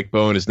saying Mike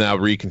Bowen is now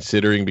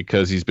reconsidering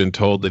because he's been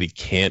told that he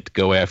can't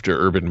go after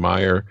Urban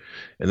Meyer.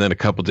 And then a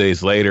couple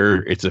days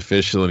later, it's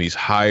official and he's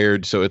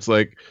hired. So it's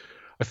like,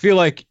 I feel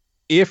like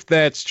if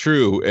that's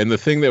true, and the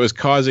thing that was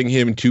causing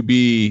him to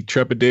be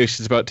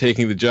trepidatious about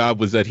taking the job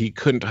was that he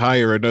couldn't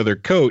hire another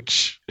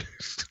coach,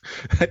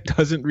 that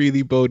doesn't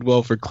really bode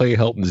well for Clay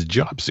Helton's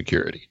job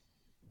security.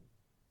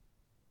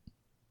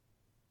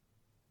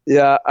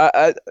 Yeah,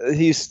 I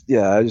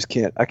just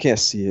can't. I can't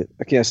see it.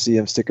 I can't see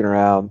him sticking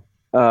around.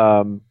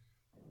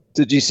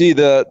 Did you see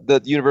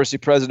the university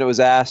president was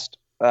asked,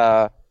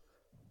 "Are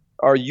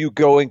you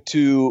going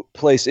to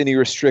place any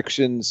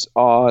restrictions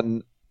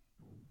on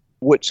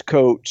which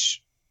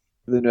coach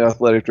the new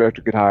athletic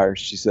director could hire?"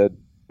 She said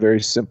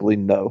very simply,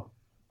 "No."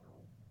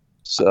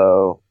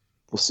 So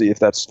we'll see if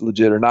that's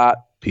legit or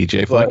not.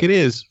 PJ Fleck, it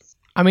is.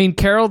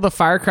 Carol the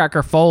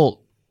Firecracker Folt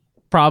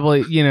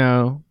probably,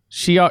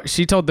 She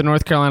told the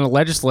North Carolina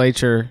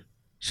legislature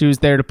she was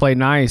there to play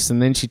nice,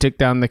 and then she took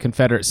down the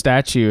Confederate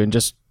statue and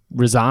just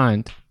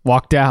resigned,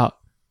 walked out,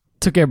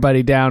 took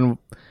everybody down,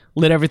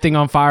 lit everything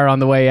on fire on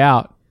the way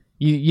out.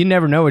 You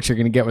never know what you're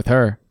going to get with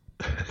her.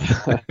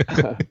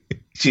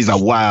 She's a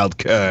wild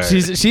card.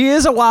 She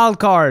is a wild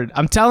card.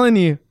 I'm telling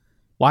you.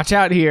 Watch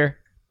out here.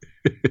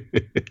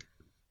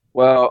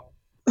 Well,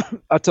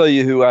 I'll tell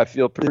you who I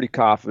feel pretty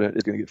confident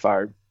is going to get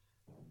fired.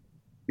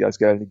 You guys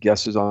got any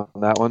guesses on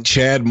that one?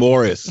 Chad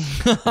Morris.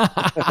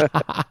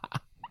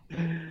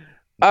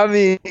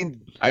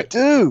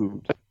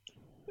 Dude.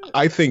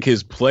 I think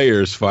his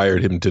players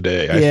fired him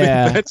today. I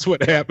think that's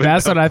what happened.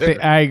 That's what I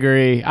think. I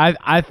agree.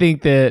 I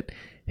think that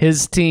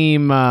his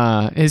team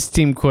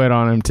quit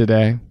on him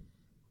today.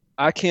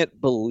 I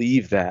can't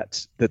believe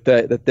that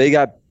they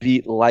got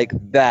beat like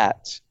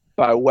that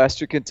by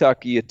Western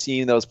Kentucky, a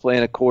team that was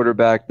playing a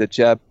quarterback that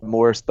Chad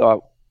Morris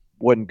thought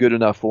wasn't good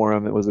enough for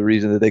him. It was the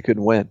reason that they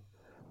couldn't win.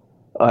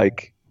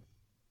 Like,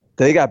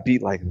 they got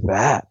beat like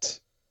that.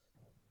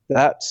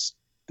 That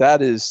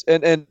is,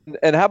 and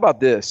how about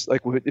this?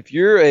 Like, if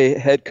you're a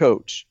head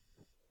coach,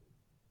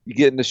 you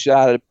getting a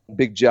shot at a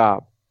big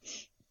job.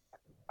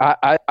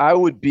 I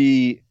would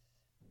be.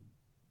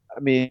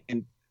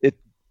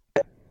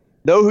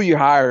 Know who you're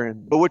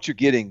hiring, but what you're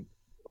getting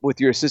with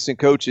your assistant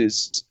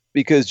coaches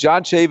because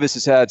John Chavis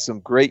has had some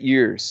great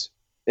years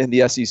in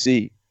the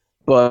SEC,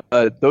 but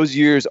those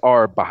years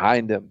are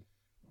behind him.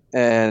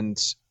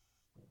 And,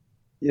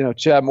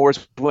 Chad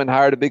Morris went and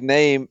hired a big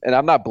name, and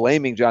I'm not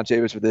blaming John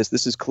Chavis for this.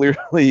 This is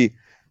clearly,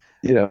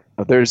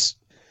 there's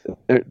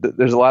a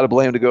lot of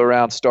blame to go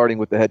around starting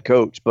with the head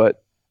coach,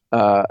 but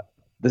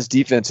this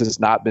defense has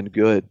not been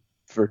good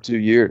for 2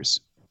 years.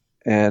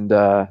 And,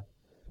 that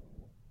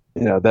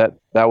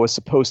was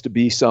supposed to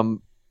be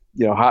some,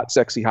 hot,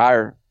 sexy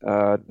hire.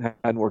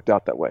 Hadn't worked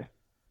out that way.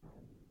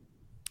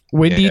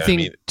 When do you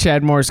think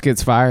Chad Morris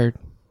gets fired?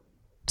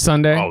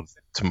 Sunday? Oh,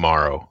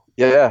 tomorrow.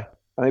 Yeah.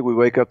 I think we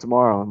wake up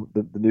tomorrow and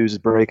the news is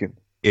breaking.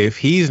 If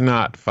he's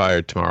not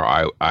fired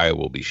tomorrow, I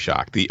will be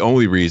shocked. The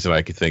only reason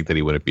I could think that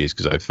he wouldn't be is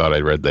because I thought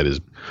I read that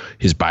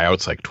his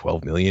buyout's like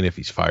 $12 million if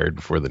he's fired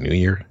before the new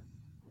year.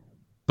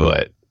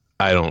 But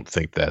I don't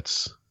think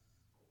that's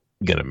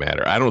gonna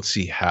matter. I don't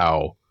see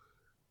how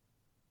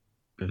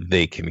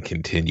they can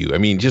continue. I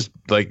mean, just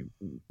like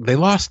they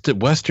lost to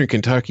Western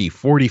Kentucky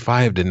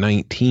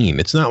 45-19.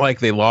 It's not like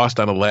they lost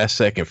on a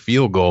last-second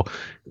field goal.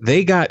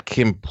 They got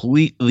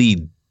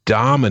completely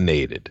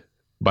dominated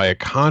by a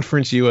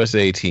Conference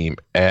USA team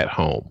at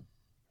home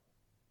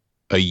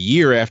a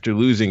year after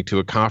losing to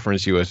a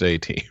Conference USA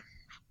team.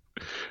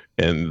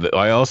 And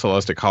I also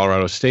lost to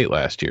Colorado State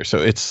last year.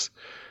 So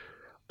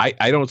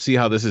I don't see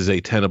how this is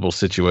a tenable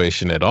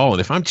situation at all.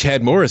 And if I'm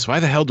Chad Morris, why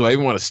the hell do I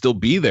even want to still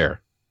be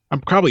there?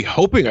 I'm probably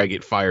hoping I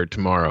get fired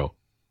tomorrow.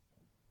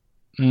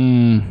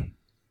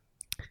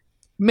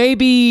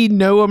 Maybe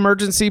no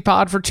emergency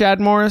pod for Chad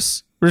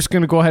Morris. We're just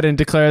going to go ahead and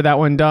declare that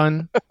one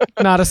done.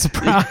 Not a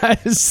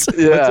surprise.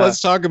 Yeah.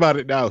 Let's talk about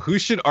it now. Who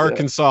should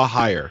Arkansas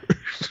hire?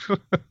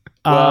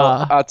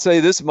 Well, I'll tell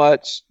you this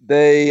much.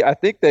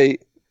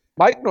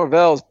 Mike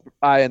Norvell's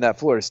eyeing that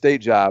Florida State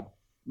job.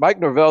 Mike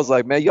Norvell's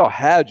like, man, y'all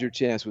had your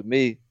chance with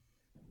me.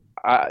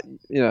 They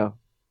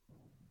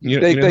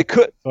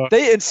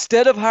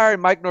instead of hiring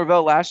Mike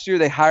Norvell last year,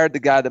 they hired the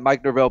guy that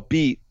Mike Norvell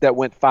beat that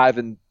went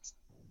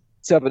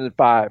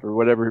 5-7-5 or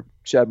whatever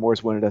Chad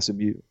Morris won at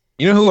SMU.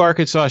 You know who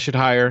Arkansas should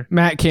hire?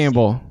 Matt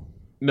Campbell.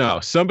 No,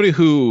 somebody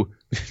who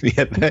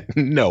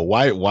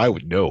why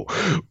would no?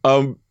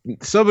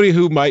 Somebody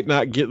who might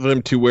not get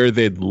them to where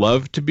they'd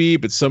love to be,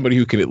 but somebody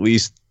who can at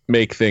least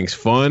make things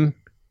fun.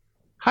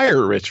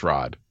 Hire Rich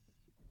Rod.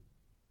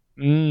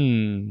 I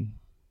mean,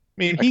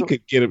 he can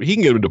get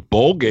him to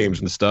bowl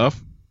games and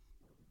stuff.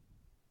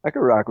 I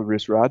could rock with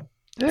Rich Rod.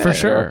 Yeah, for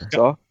sure.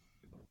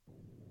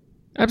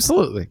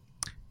 Absolutely.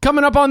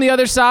 Coming up on the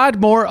other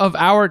side, more of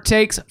our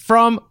takes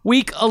from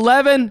Week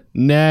 11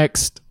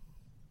 next.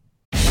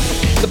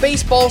 The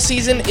baseball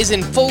season is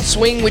in full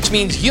swing, which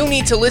means you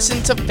need to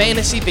listen to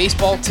Fantasy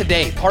Baseball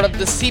Today, part of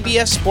the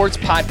CBS Sports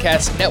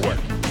Podcast Network.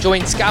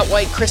 Join Scott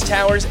White, Chris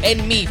Towers,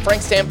 and me,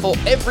 Frank Stample,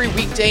 every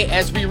weekday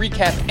as we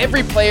recap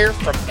every player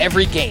from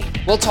every game.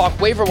 We'll talk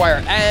waiver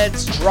wire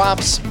ads,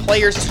 drops,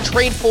 players to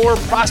trade for,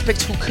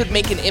 prospects who could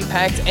make an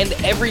impact, and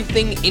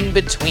everything in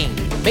between.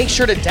 Make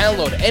sure to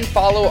download and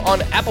follow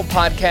on Apple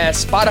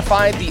Podcasts,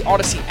 Spotify, the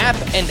Odyssey app,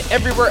 and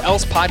everywhere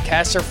else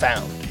podcasts are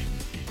found.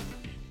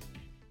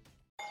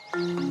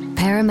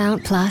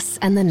 Paramount Plus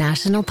and the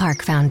National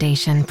Park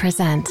Foundation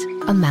present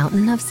A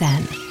Mountain of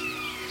Zen.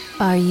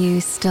 Are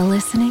you still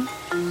listening?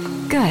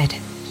 Good.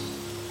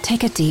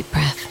 Take a deep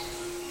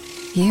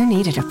breath. You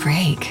needed a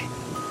break.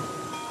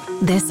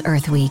 This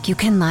Earth Week, you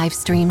can live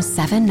stream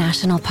 7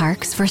 national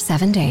parks for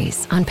 7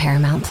 days on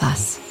Paramount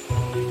Plus.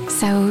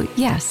 So,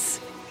 yes,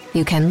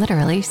 you can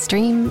literally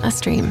stream a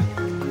stream.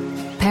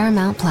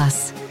 Paramount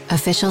Plus,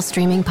 official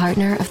streaming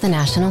partner of the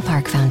National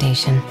Park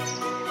Foundation.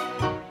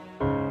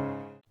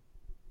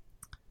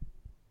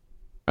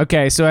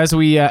 Okay, so as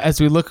we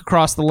look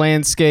across the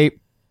landscape,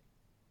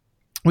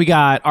 we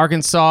got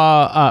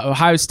Arkansas,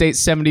 Ohio State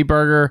 70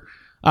 burger.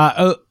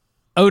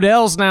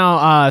 Odell's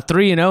now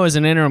 3-0 as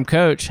an interim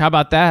coach. How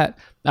about that?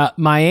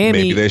 Miami.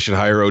 Maybe they should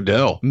hire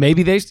Odell.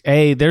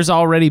 There's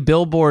already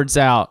billboards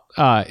out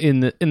in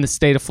the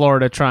state of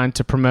Florida trying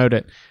to promote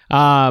it.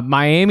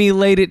 Miami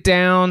laid it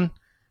down.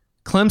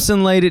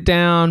 Clemson laid it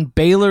down.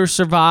 Baylor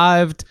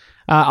survived.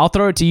 I'll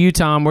throw it to you,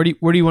 Tom. Where do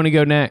you want to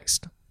go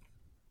next?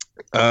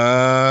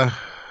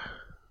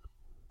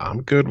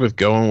 I'm good with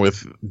going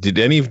with.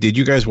 Did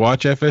you guys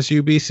watch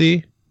FSU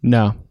BC?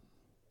 No.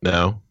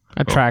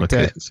 I tracked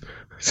it.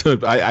 So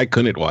I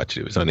couldn't watch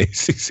it. It was on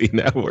ACC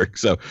Network,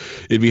 so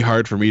it'd be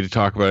hard for me to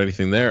talk about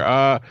anything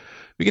there.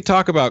 We could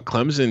talk about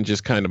Clemson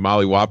just kind of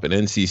mollywopping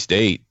NC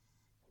State,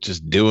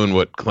 just doing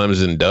what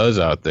Clemson does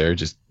out there.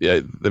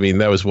 I mean,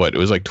 that was what? It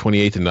was like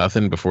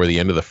 28-0 before the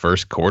end of the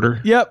first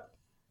quarter. Yep.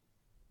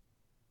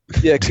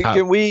 Yeah.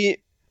 Can we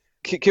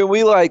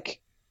like?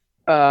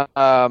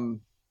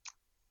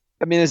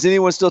 I mean, is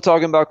anyone still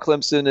talking about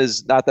Clemson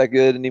is not that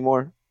good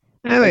anymore?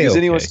 Is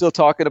anyone still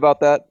talking about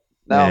that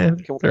now? Yeah,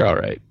 they're all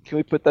right. Can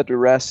we put that to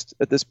rest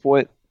at this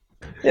point?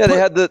 Yeah, they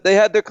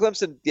had their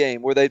Clemson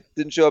game where they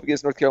didn't show up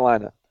against North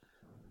Carolina.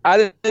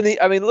 I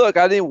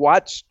didn't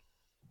watch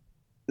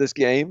this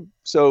game,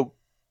 so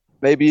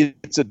maybe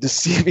it's a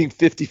deceiving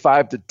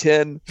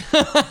 55-10.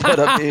 But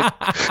I mean,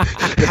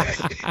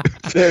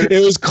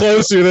 it was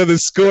closer than the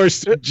score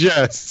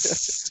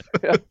suggests.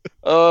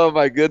 Oh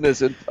my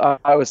goodness! And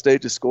Iowa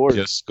State just scored.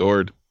 Just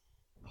scored.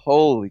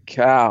 Holy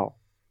cow!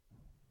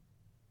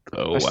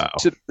 Oh wow!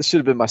 This should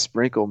have been my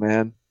sprinkle,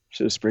 man.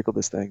 Should have sprinkled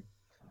this thing.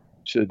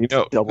 Should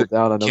have doubled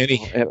down on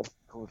Oklahoma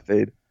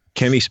fade.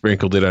 Kenny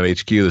sprinkled it on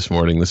HQ this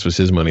morning. This was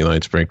his money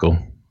line sprinkle.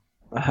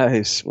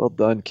 Nice. Well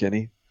done,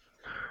 Kenny.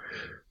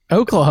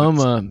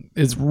 Oklahoma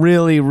is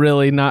really,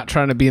 really not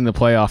trying to be in the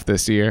playoff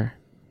this year.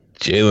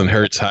 Jalen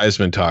Hurts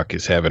Heisman talk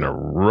is having a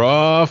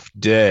rough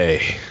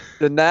day.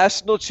 The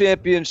national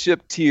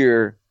championship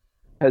tier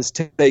has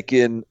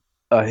taken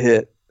a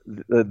hit.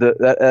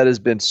 That has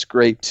been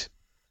scraped.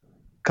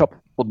 A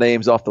couple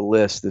names off the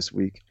list this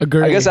week.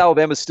 Agreed. I guess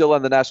Alabama's still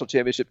on the national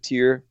championship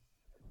tier,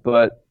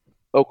 but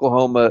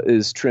Oklahoma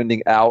is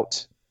trending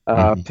out.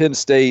 Penn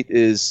State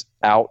is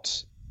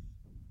out.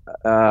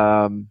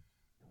 Well,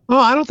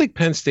 I don't think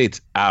Penn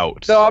State's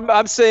out. No,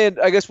 I'm saying.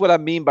 I guess what I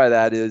mean by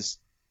that is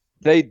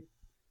they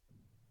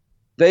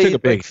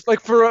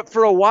like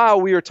for a while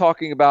we were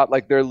talking about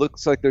like there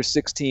looks like there's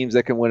 6 teams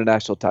that can win a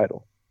national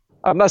title.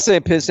 I'm not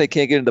saying Penn State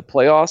can't get into the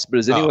playoffs, but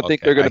does anyone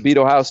think they're going to beat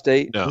Ohio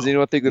State? No. Does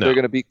anyone think that they're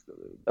going to beat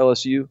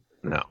LSU?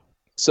 No.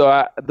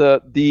 So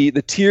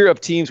the tier of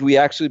teams we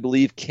actually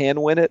believe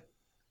can win it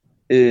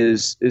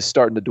is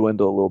starting to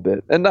dwindle a little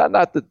bit, and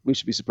not that we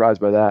should be surprised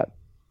by that.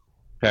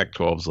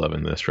 Pac-12's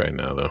loving this right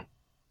now, though.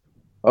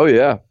 Oh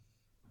yeah.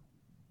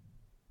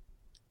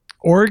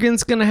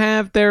 Oregon's going to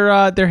have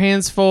their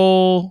hands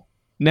full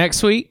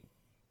next week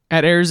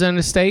at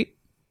Arizona State.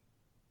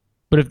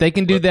 But if they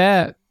can do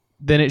that,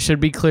 then it should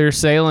be clear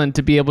sailing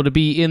to be able to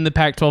be in the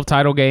Pac-12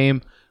 title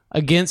game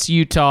against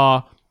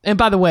Utah. And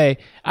by the way,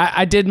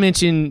 I did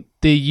mention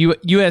the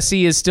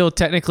USC is still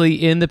technically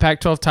in the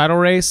Pac-12 title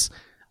race.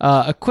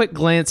 A quick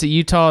glance at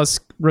Utah's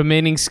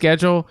remaining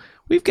schedule.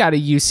 We've got a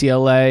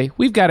UCLA.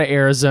 We've got a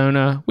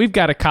Arizona. We've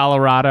got a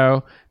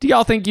Colorado. Do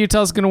y'all think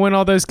Utah's going to win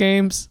all those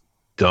games?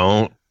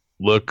 Don't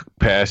look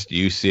past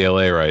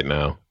UCLA right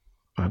now.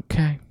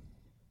 Okay.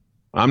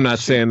 I'm not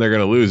saying they're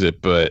going to lose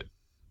it, but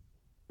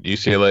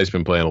UCLA's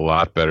been playing a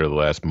lot better the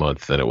last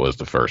month than it was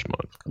the first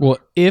month. Well,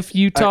 if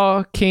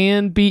Utah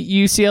can beat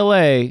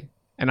UCLA,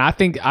 and I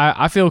think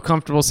I feel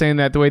comfortable saying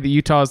that the way that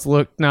Utah's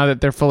looked now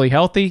that they're fully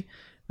healthy,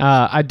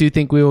 I do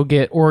think we will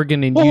get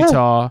Oregon and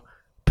Utah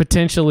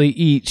potentially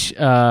each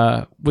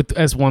with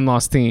as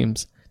one-loss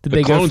teams. Did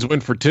the Clones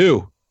win for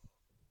 2.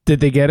 Did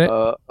they get it?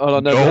 Oh no!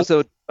 Nope.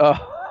 So,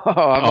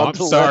 I'm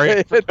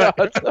sorry. No,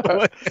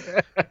 sorry.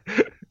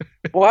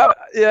 Well,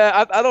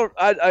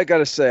 I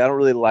gotta say, I don't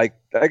really like.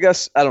 I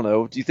guess I don't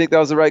know. Do you think that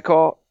was the right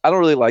call? I don't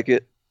really like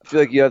it. I feel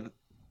like you have.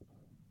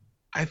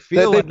 I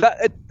feel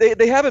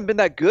they haven't been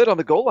that good on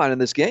the goal line in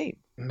this game.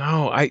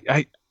 No,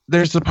 I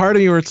there's the part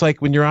of you where it's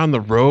like when you're on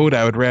the road,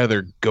 I would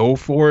rather go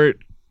for it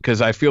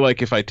because I feel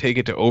like if I take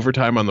it to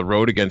overtime on the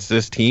road against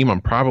this team,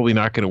 I'm probably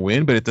not going to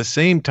win. But at the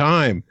same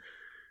time,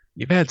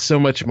 you've had so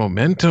much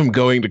momentum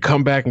going to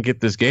come back and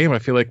get this game. I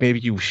feel like maybe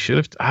you should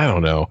have. I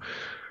don't know.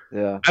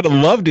 Yeah, I'd have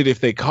loved it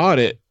if they caught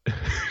it.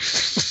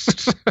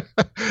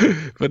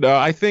 But no,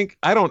 I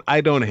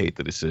don't hate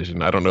the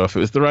decision. I don't know if it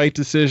was the right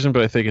decision,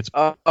 but I think it's.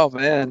 Oh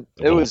man,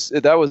 that was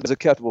a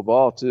catchable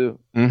ball too.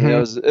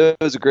 Mm-hmm. It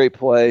was a great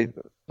play,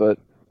 but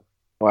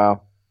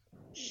wow.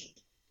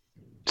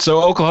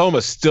 So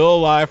Oklahoma's still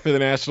alive for the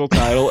national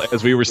title,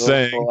 as we were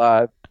saying.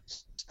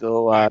 Still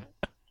alive.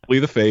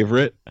 The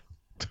favorite.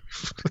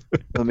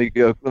 Let me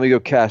go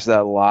cash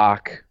that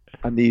lock.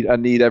 I need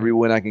every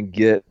win I can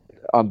get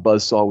on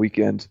Buzzsaw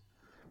weekend.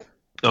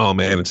 Oh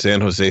man, and San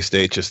Jose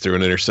State just threw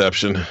an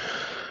interception.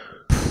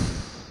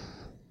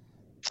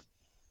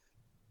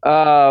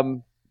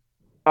 All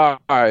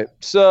right.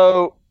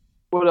 So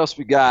what else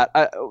we got?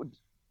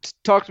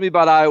 Talk to me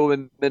about Iowa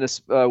and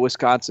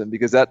Wisconsin,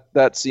 because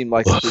that seemed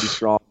like a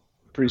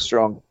pretty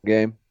strong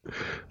game.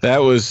 That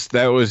was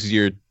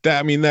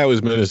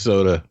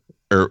Minnesota,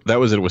 or that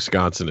was a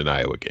Wisconsin and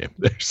Iowa game.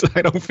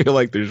 I don't feel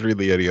like there's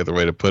really any other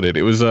way to put it.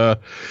 It was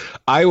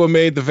Iowa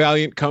made the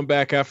valiant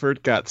comeback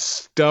effort, got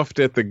stuffed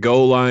at the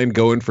goal line,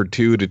 going for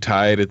 2 to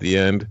tie it at the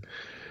end.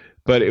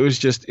 But it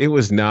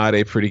was not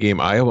a pretty game.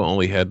 Iowa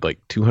only had like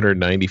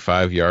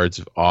 295 yards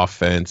of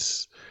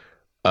offense.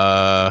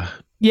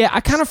 Yeah,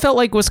 I kind of felt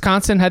like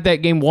Wisconsin had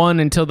that game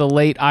won until the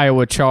late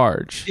Iowa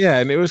charge. Yeah,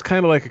 and it was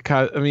kind of like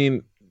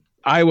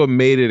Iowa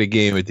made it a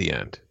game at the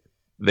end.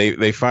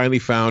 They finally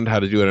found how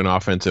to do it on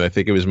offense, and I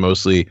think it was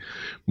mostly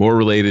more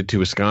related to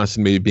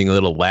Wisconsin maybe being a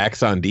little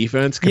lax on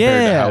defense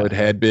compared to how it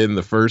had been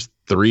the first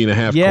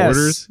 3.5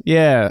 quarters.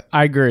 Yeah,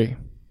 I agree.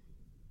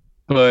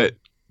 But,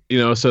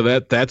 so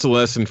that's a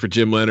lesson for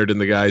Jim Leonard and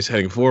the guys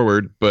heading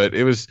forward. But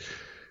it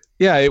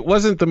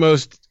wasn't the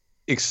most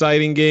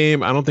exciting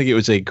game. I don't think it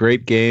was a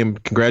great game.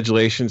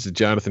 Congratulations to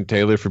Jonathan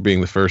Taylor for being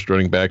the first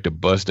running back to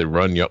bust a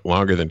run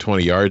longer than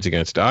 20 yards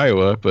against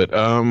Iowa. But,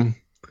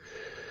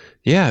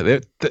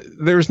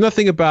 there was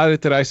nothing about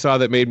it that I saw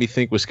that made me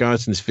think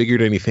Wisconsin's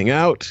figured anything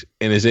out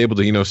and is able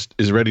to,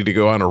 is ready to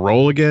go on a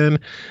roll again.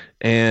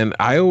 and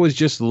Iowa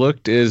just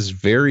looked as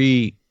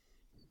very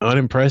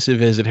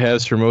unimpressive as it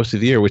has for most of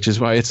the year, which is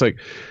why it's like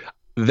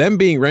them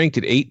being ranked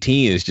at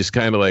 18 is just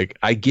kind of like,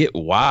 I get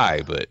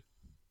why, but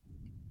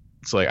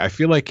it's like, I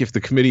feel like if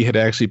the committee had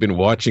actually been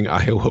watching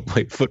Iowa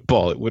play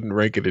football, it wouldn't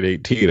rank it at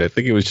 18. I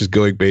think it was just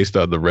going based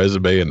on the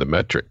resume and the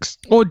metrics.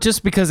 Well,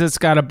 just because it's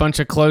got a bunch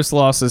of close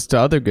losses to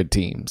other good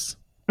teams.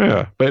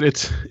 Yeah, but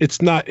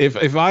it's not.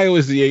 If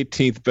Iowa's the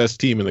 18th best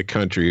team in the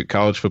country,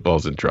 college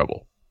football's in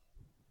trouble.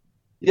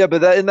 Yeah,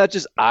 but isn't that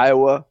just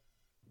Iowa?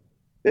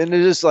 And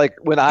it's just like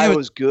when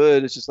Iowa's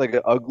good, it's just like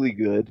an ugly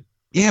good.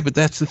 Yeah, but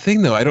that's the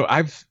thing, though.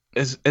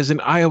 As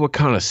an Iowa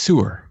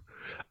connoisseur,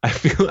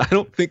 I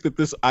don't think that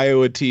this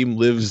Iowa team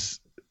lives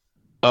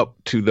up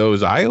to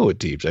those Iowa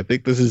teams. I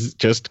think this is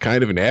just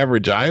kind of an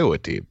average Iowa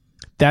team.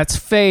 That's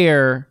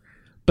fair.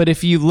 But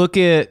if you look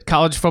at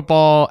college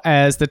football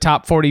as the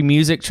top 40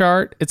 music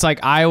chart, it's like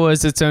Iowa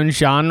is its own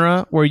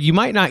genre where you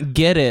might not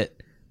get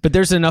it, but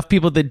there's enough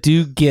people that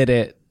do get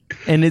it.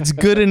 And it's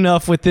good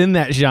enough within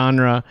that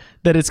genre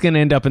that it's going to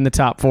end up in the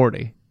top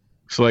 40.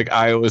 So like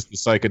Iowa's the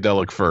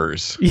psychedelic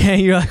furs. Yeah,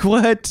 you're like,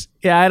 what?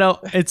 Yeah,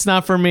 it's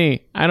not for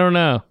me. I don't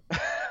know.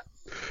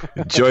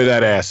 Enjoy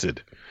that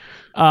acid.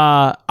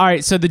 All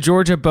right, so the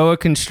Georgia boa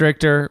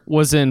constrictor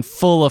was in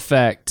full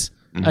effect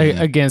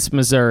against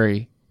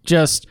Missouri.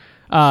 Just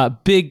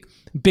big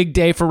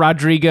day for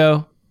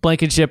Rodrigo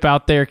Blankenship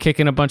out there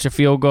kicking a bunch of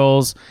field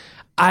goals.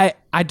 I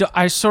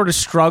sort of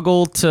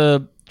struggle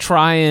to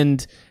try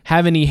and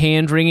have any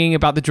hand-wringing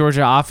about the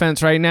Georgia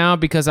offense right now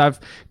because I've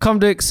come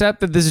to accept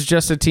that this is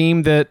just a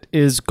team that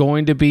is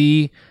going to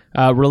be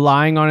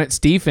relying on its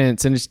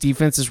defense, and its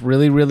defense is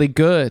really, really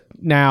good.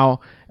 Now,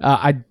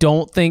 I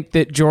don't think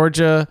that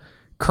Georgia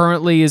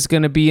currently is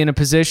going to be in a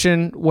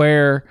position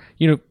where,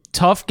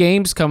 tough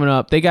games coming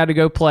up. They got to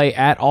go play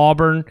at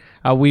Auburn.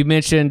 We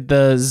mentioned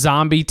the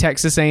zombie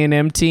Texas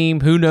A&M team.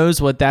 Who knows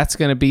what that's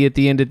going to be at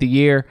the end of the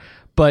year.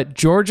 But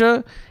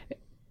Georgia,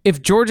 if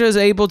Georgia is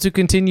able to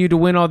continue to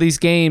win all these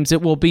games,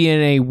 it will be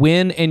in a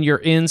win and you're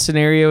in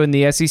scenario in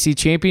the SEC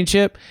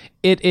championship.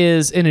 It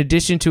is, in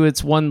addition to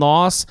its one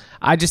loss,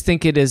 I just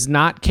think it is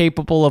not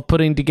capable of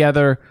putting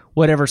together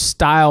whatever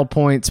style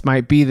points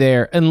might be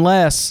there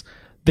unless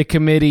the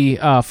committee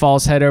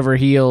falls head over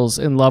heels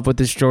in love with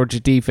this Georgia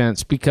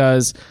defense,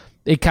 because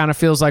it kind of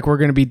feels like we're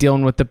going to be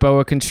dealing with the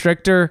boa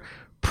constrictor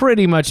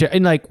pretty much.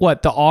 And like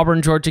what, the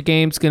Auburn Georgia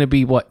game is going to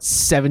be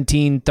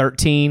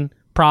 17-13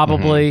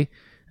 probably.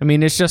 I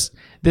mean, it's just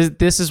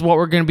this is what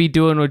we're going to be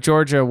doing with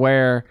Georgia,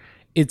 where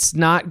it's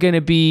not going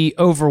to be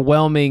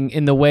overwhelming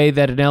in the way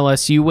that an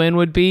LSU win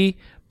would be,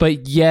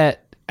 but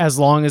yet as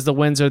long as the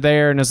wins are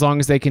there and as long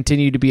as they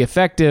continue to be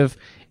effective,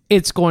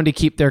 it's going to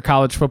keep their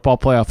college football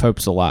playoff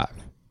hopes alive.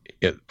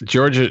 Yeah,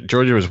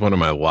 Georgia was one of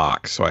my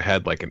locks, so I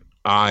had like an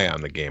eye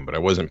on the game, but I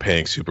wasn't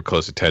paying super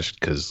close attention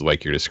because,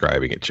 like you're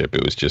describing it, Chip,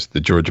 it was just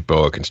the Georgia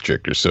boa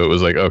constrictor. So it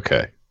was like,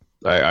 okay,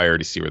 I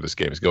already see where this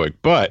game is going.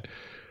 But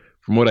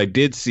from what I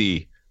did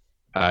see,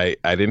 I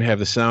didn't have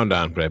the sound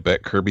on, but I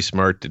bet Kirby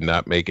Smart did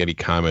not make any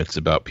comments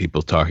about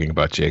people talking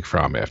about Jake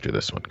Fromm after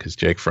this one, because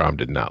Jake Fromm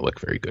did not look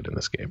very good in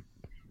this game.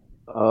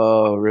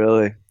 Oh,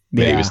 really?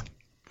 Yeah.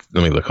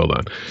 Let me look. Hold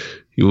on.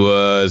 He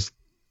was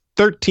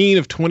 13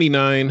 of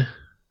 29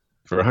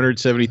 for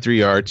 173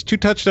 yards, 2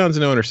 touchdowns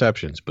and no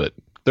interceptions, but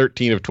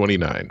 13 of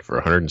 29 for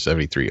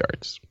 173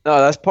 yards.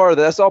 No,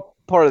 that's all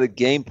part of the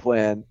game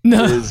plan.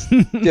 No. Is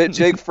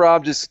Jake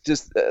Fromm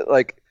just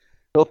like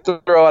he'll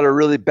throw out a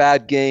really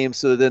bad game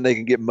so then they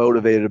can get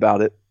motivated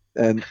about it,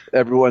 and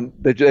everyone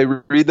they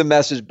read the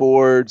message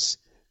boards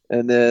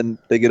and then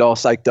they get all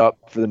psyched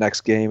up for the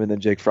next game, and then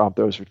Jake Fromm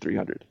throws for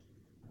 300.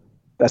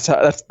 That's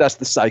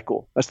the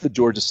cycle. That's the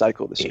Georgia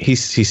cycle this year.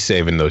 He's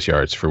saving those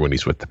yards for when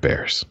he's with the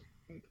Bears.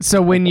 So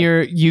when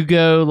you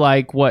go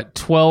like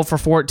 12 for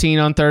 14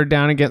 on third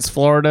down against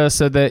Florida,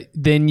 so that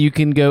then you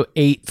can go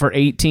 8 for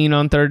 18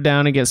 on third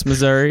down against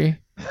Missouri.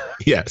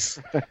 Yes.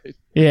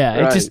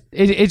 Yeah. Right.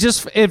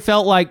 It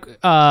felt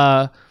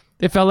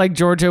like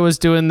Georgia was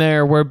doing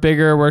their "we're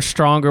bigger, we're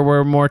stronger,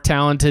 we're more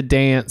talented"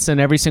 dance, and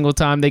every single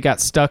time they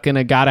got stuck in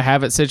a gotta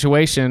have it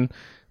situation,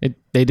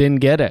 they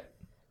didn't get it.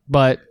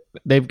 But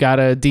they've got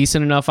a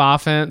decent enough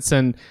offense,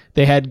 and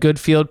they had good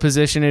field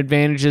position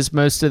advantages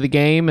most of the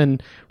game.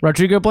 And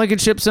Rodrigo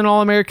Blankenship's an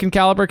All-American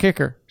caliber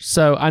kicker.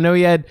 So I know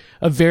he had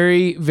a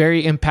very,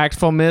 very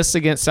impactful miss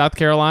against South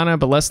Carolina,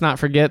 but let's not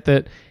forget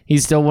that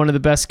he's still one of the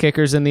best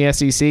kickers in the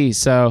SEC.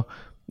 So,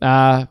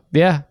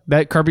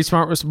 that Kirby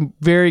Smart was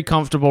very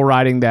comfortable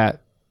riding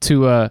that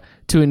to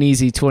an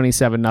easy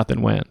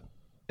 27-0 win.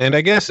 And I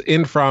guess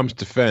in Fromm's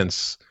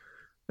defense,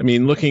 I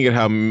mean, looking at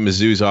how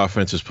Mizzou's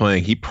offense was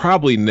playing, he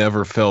probably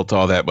never felt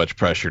all that much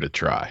pressure to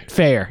try.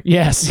 Fair.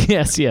 Yes.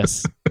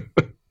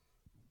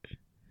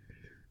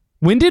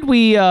 When did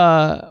we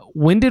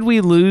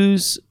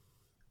lose?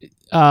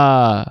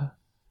 Oh,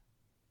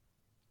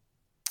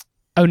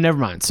 never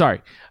mind.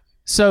 Sorry.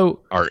 So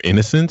Our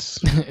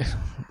innocence?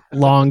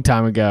 long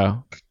time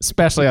ago,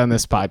 especially on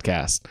this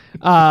podcast.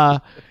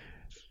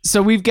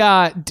 So we've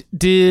got.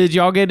 Did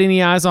y'all get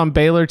any eyes on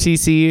Baylor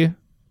TCU?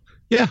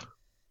 Yeah. A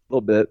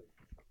little bit.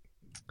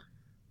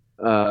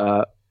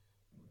 Not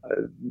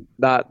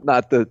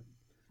the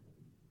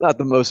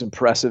most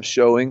impressive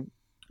showing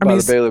by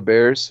the Baylor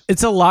Bears.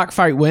 It's a lock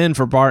fight win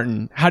for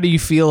Barton. How do you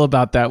feel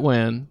about that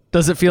win?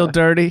 Does it feel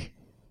dirty?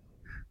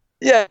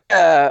 Yeah,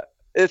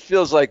 it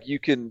feels like you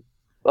can,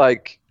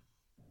 like,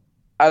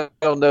 I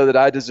don't know that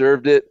I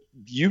deserved it.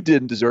 You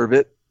didn't deserve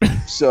it.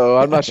 So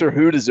I'm not sure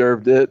who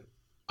deserved it.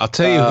 I'll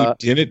tell you who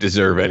didn't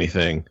deserve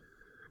anything.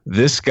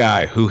 This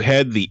guy who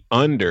had the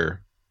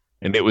under,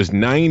 and it was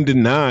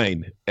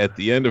 9-9 at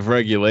the end of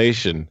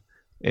regulation,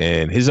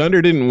 and his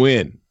under didn't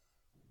win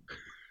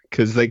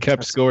because they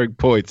kept scoring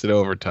points in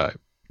overtime.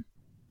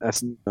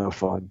 That's no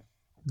fun.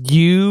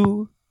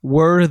 You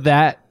were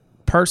that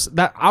person.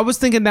 That I was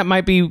thinking that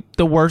might be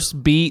the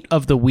worst beat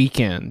of the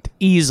weekend,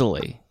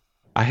 easily.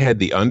 I had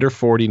the under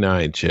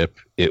 49, Chip.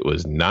 It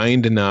was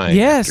 9-9.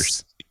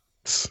 Yes.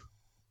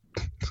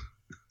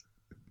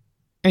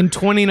 And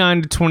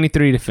 29-23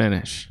 to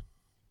finish.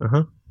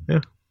 Yeah.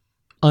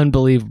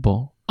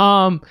 Unbelievable.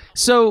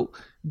 So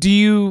do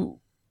you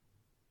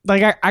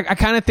like? I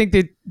kind of think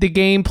that the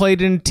game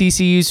played in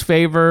TCU's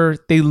favor.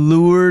 They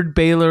lured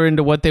Baylor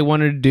into what they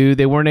wanted to do.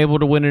 They weren't able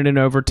to win it in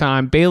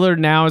overtime. Baylor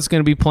now is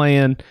going to be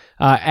playing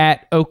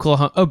at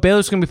Oklahoma. Oh,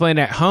 Baylor's going to be playing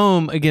at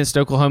home against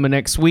Oklahoma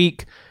next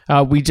week.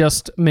 We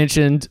just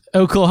mentioned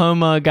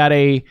Oklahoma got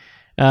a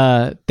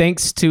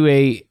thanks to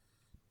a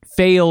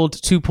failed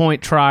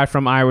 2-point try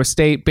from Iowa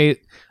State.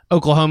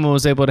 Oklahoma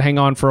was able to hang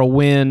on for a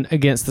win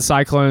against the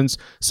Cyclones.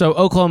 So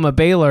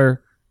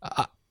Oklahoma-Baylor,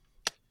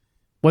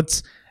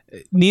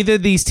 neither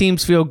of these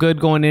teams feel good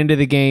going into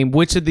the game.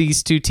 Which of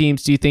these two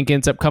teams do you think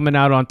ends up coming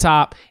out on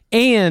top?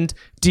 And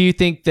do you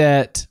think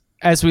that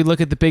as we look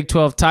at the Big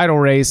 12 title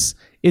race,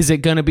 is it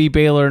going to be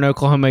Baylor and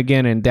Oklahoma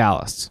again in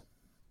Dallas?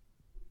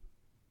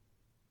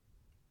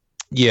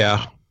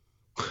 Yeah.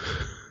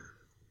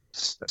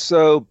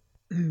 So,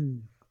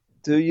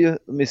 do you?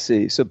 Let me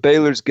see. So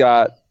Baylor's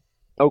got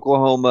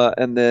Oklahoma,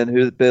 and then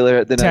who's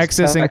Baylor? Then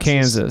Texas and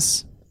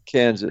Kansas.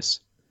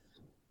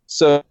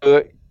 So,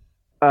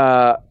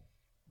 I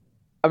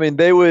mean,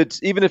 they would,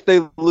 even if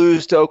they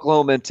lose to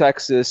Oklahoma and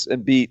Texas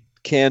and beat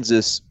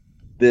Kansas,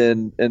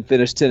 then and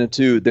finish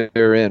 10-2,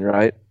 they're in,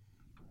 right?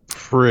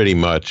 Pretty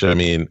much. I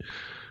mean,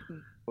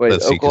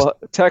 wait,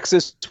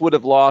 Texas would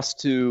have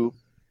lost to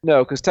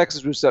because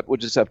Texas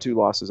would just have 2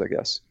 losses, I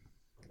guess.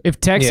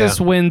 If Texas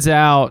wins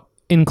out,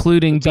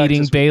 including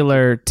beating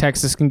Baylor,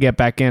 Texas can get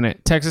back in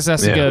it. Texas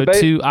has to go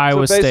to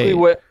Iowa State.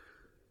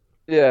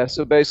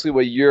 So basically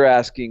what you're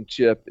asking,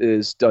 Chip,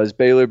 is does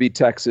Baylor beat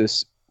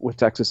Texas with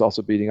Texas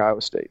also beating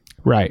Iowa State?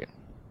 Right.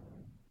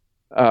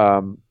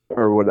 Or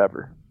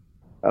whatever.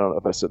 I don't know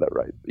if I said that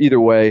right. Either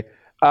way,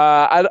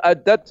 I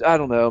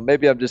don't know.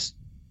 Maybe I'm just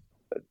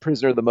a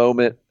prisoner of the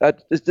moment.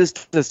 This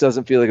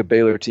doesn't feel like a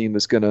Baylor team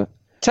that's going to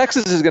 –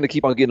 Texas is going to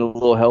keep on getting a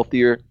little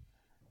healthier.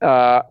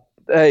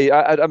 Hey,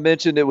 I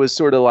mentioned it was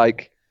sort of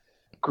like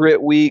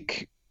grit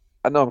week.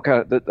 I know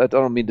I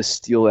don't mean to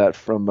steal that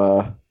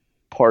from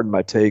pardon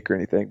my take or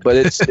anything, but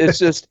it's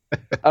just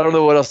I don't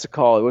know what else to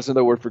call it. What's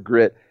another word for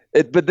grit?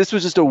 But this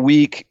was just a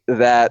week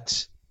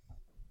that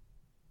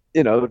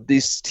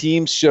these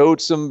teams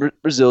showed some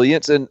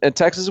resilience, and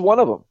Texas is one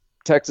of them.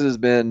 Texas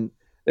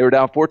they were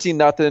down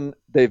 14-0.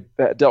 They've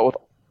dealt with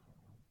all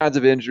kinds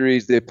of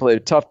injuries. They played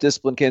a tough,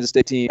 disciplined Kansas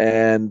State team,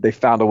 and they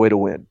found a way to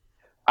win.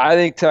 I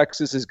think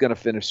Texas is going to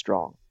finish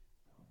strong.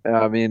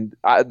 I mean,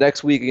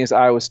 next week against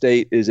Iowa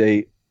State is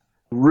a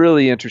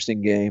really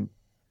interesting game.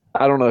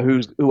 I don't know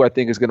who I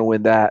think is going to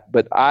win that,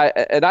 but I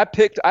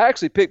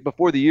actually picked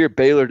before the year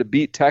Baylor to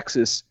beat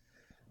Texas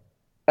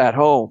at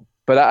home.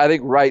 But I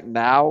think right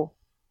now,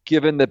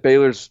 given that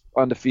Baylor's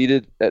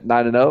undefeated at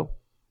 9-0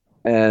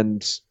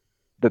 and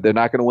that they're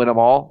not going to win them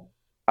all,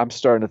 I'm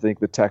starting to think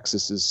that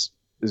Texas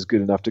is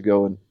good enough to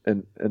go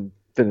and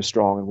finish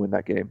strong and win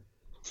that game.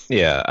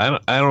 Yeah,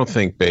 I don't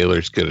think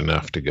Baylor's good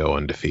enough to go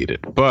undefeated.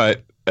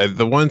 But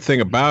the one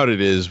thing about it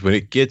is when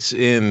it gets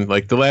in,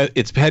 like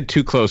it's had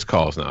 2 close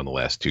calls now in the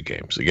last 2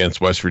 games against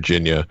West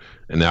Virginia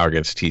and now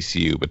against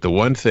TCU. But the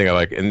one thing I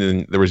like, and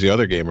then there was the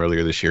other game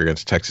earlier this year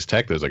against Texas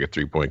Tech. There was like a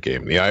 3-point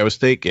game. The Iowa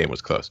State game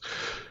was close.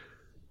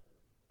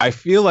 I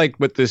feel like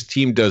what this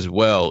team does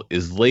well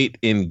is late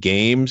in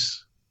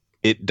games,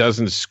 it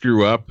doesn't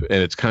screw up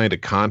and it's kind of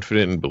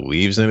confident and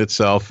believes in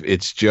itself.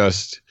 It's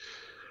just,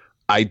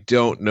 I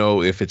don't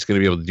know if it's going to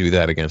be able to do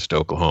that against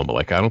Oklahoma.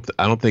 Like I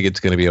don't think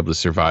it's going to be able to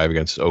survive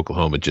against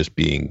Oklahoma just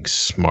being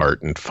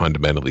smart and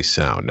fundamentally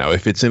sound. Now,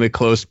 if it's in a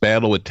close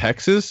battle with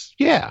Texas,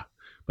 yeah.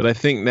 But I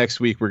think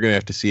next week we're going to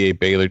have to see a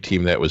Baylor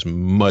team that was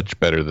much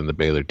better than the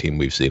Baylor team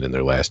we've seen in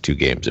their last 2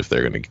 games if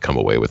they're going to come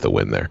away with a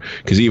win there.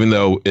 Because even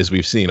though, as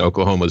we've seen,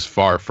 Oklahoma is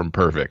far from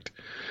perfect,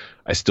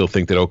 I still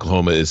think that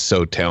Oklahoma is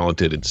so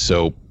talented and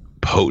so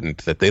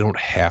potent that they don't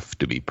have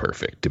to be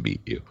perfect to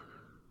beat you.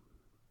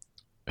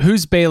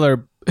 Who's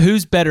better,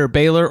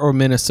 Baylor or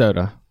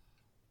Minnesota?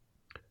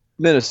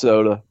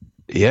 Minnesota.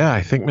 Yeah,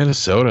 I think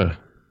Minnesota.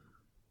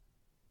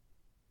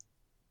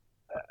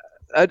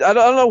 I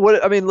don't know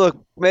what I mean. Look,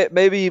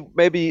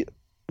 maybe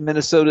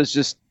Minnesota's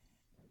just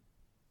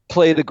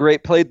played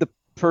the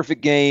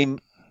perfect game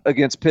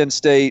against Penn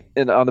State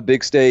and on the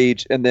big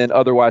stage, and then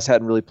otherwise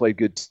hadn't really played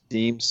good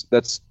teams.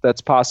 That's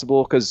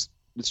possible because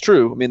it's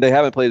true. I mean, they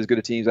haven't played as good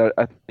of teams, I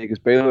think, as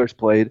Baylor's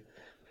played.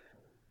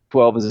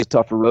 12 is a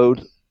tougher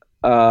road.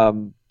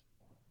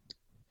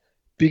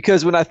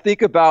 Because when I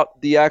think about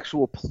the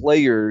actual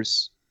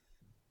players,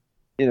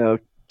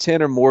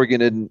 Tanner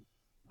Morgan, and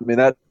I mean,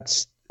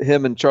 that's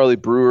him and Charlie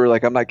Brewer.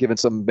 Like, I'm not giving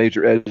some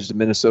major edge to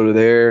Minnesota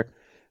there.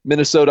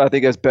 Minnesota, I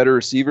think, has better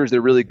receivers.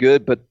 They're really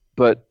good,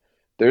 but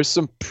there's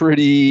some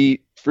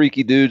pretty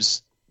freaky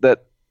dudes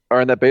that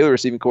are in that Baylor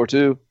receiving core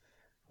too.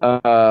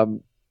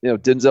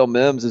 Denzel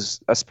Mims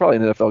that's probably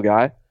an NFL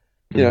guy.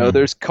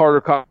 There's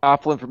Carter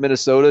Coughlin from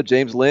Minnesota.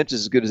 James Lynch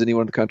is as good as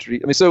anyone in the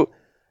country. I mean, so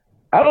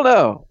I don't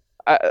know.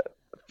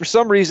 For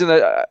some reason,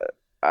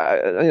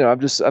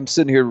 I'm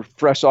sitting here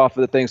fresh off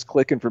of the things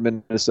clicking for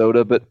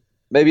Minnesota, but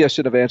maybe I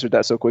shouldn't have answered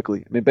that so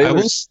quickly. I mean,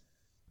 Baylor's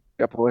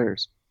got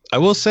players. I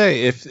will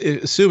say, if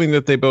assuming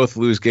that they both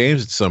lose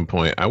games at some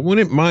point, I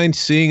wouldn't mind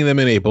seeing them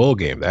in a bowl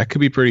game. That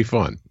could be pretty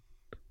fun.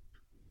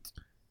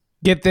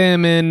 Get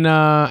them in,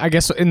 I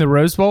guess, in the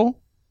Rose Bowl?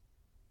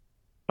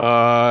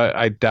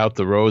 I doubt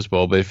the Rose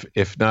Bowl, but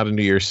if not a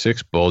New Year's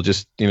Six Bowl,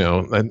 just, I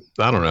don't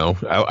know.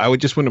 I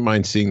would just wouldn't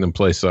mind seeing them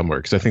play somewhere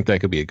because I think that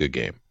could be a good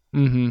game.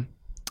 Mm-hmm.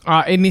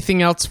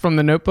 Anything else from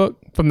the notebook,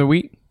 from the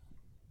week?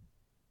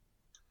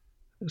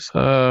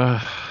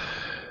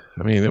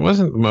 I mean, it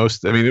wasn't the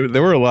most. I mean,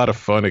 there were a lot of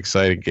fun,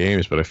 exciting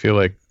games, but I feel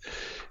like it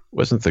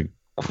wasn't the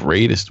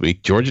greatest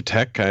week. Georgia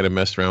Tech kind of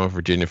messed around with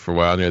Virginia for a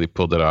while, nearly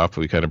pulled it off.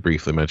 But we kind of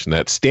briefly mentioned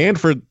that.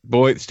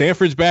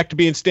 Stanford's back to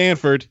being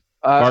Stanford.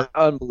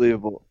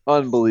 Unbelievable.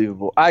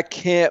 I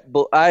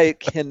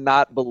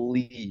cannot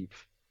believe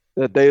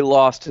that they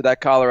lost to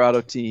that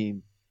Colorado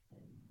team.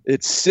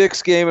 It's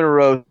 6 games in a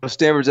row.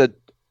 Stanford said,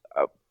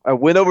 I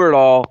went over it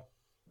all.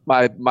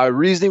 My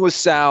reasoning was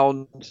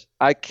sound.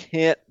 I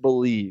can't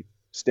believe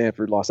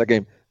Stanford lost that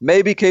game.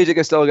 Maybe KJ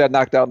Costello got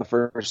knocked out in the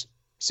first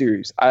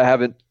series. I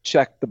haven't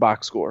checked the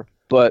box score,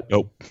 but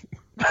nope.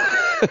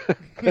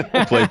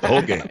 Played the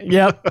whole game.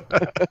 Yep.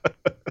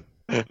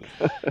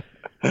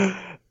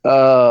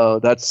 Oh,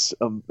 that's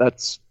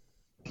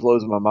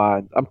blows my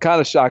mind. I'm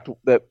kind of shocked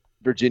that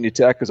Virginia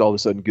Tech is all of a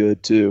sudden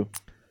good too.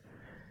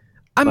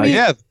 I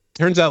mean,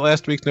 turns out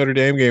last week's Notre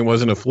Dame game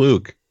wasn't a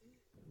fluke.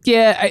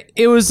 Yeah,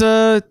 it was.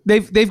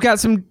 They've got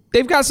some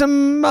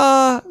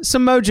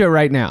mojo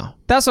right now.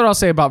 That's what I'll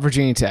say about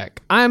Virginia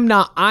Tech. I am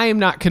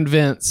not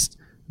convinced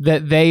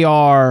that they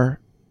are.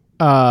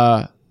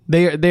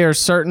 They are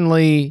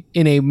certainly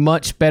in a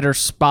much better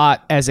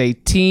spot as a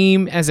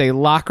team, as a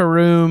locker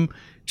room.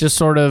 Just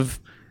sort of,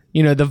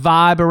 the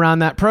vibe around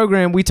that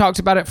program. We talked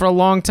about it for a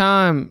long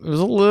time. It was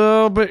a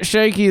little bit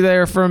shaky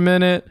there for a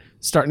minute.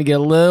 Starting to get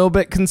a little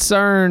bit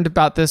concerned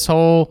about this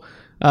whole.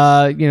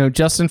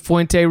 Justin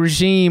Fuente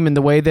regime and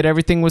the way that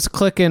everything was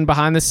clicking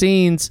behind the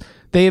scenes.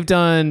 They have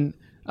done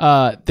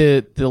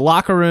the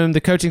locker room,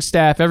 the coaching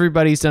staff,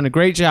 everybody's done a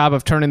great job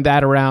of turning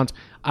that around.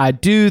 I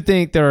do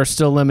think there are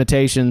still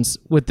limitations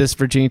with this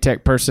Virginia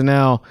Tech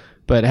personnel,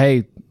 but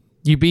hey,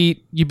 you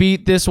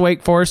beat this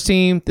Wake Forest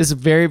team. This is a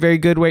very, very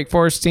good Wake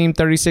Forest team,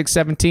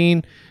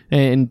 36-17,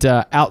 and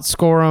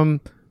outscore them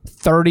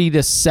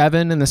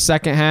 30-7 in the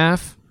second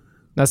half.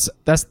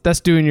 That's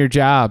doing your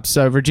job.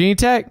 So Virginia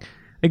Tech.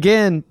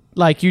 Again,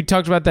 like you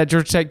talked about that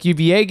Georgia Tech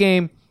UVA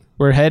game,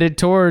 we're headed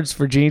towards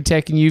Virginia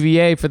Tech and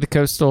UVA for the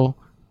coastal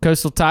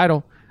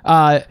title.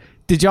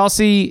 Did y'all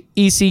see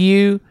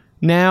ECU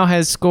now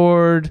has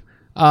scored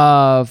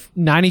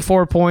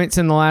 94 points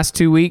in the last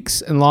 2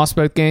 weeks and lost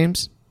both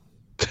games?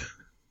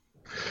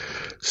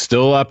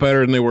 Still a lot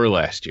better than they were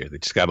last year. They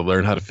just got to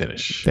learn how to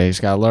finish.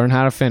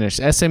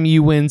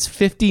 SMU wins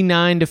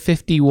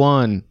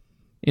 59-51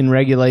 in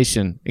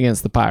regulation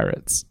against the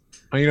Pirates.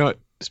 Oh, you know what?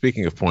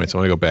 Speaking of points, I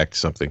want to go back to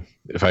something.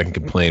 If I can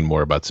complain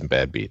more about some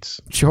bad beats.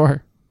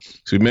 Sure.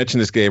 So we mentioned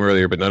this game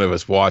earlier, but none of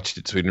us watched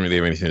it, so we didn't really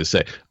have anything to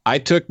say. I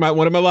took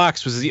one of my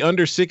locks was the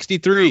under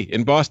 63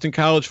 in Boston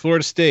College,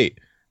 Florida State.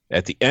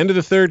 At the end of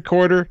the third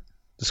quarter,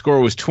 the score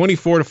was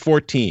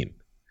 24-14.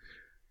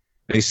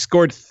 They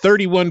scored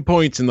 31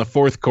 points in the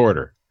fourth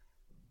quarter,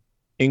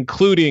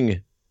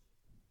 including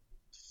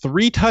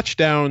 4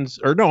 touchdowns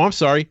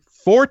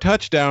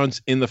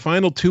in the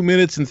final 2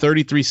 minutes and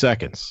 33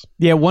 seconds.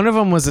 Yeah, one of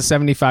them was a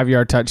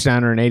 75-yard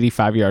touchdown or an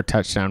 85-yard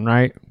touchdown,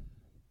 right?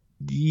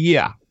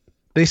 Yeah.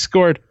 They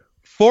scored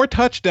 4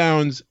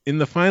 touchdowns in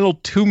the final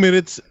 2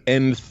 minutes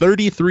and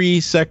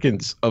 33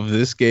 seconds of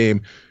this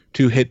game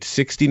to hit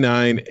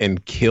 69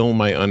 and kill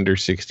my under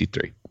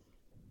 63.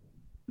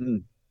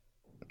 It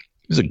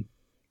was a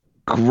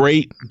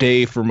great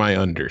day for my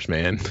unders,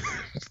 man.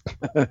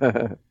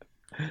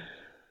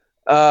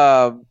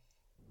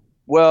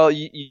 Well,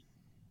 you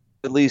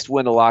at least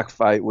win a lock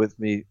fight with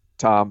me,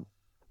 Tom.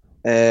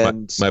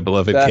 And my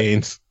beloved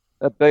Canes.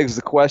 That begs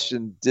the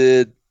question,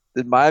 did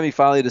Miami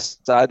finally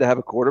decide to have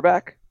a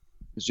quarterback?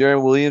 Is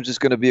Jarren Williams just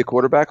going to be a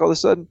quarterback all of a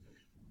sudden?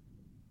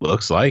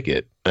 Looks like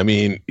it. I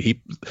mean,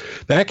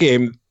 that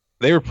game,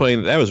 they were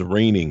playing, that was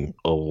raining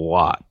a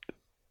lot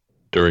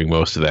during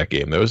most of that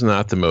game. That was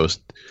not the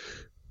most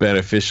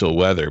beneficial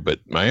weather. But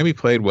Miami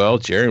played well.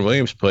 Jarren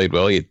Williams played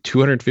well. He had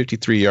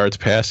 253 yards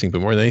passing,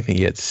 but more than anything,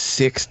 he had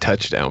 6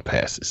 touchdown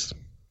passes.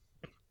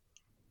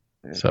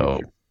 Yeah, So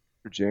good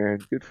for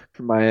Jarren, good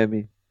for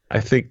Miami. I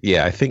think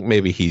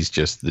maybe he's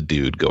just the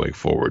dude going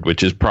forward,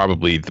 which is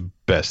probably the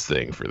best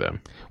thing for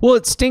them. Well,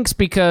 it stinks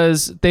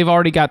because they've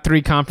already got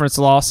 3 conference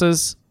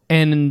losses,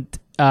 and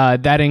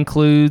that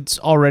includes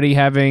already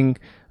having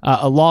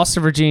a loss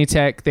to Virginia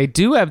Tech. They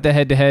do have the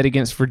head-to-head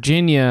against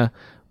Virginia,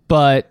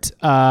 but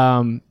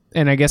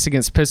and I guess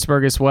against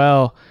Pittsburgh as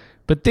well.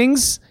 But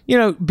things,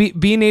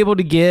 being able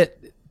to get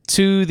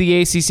to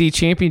the ACC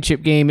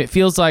championship game, it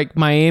feels like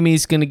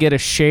Miami's going to get a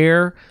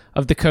share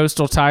of the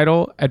Coastal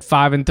title at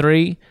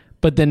 5-3,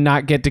 but then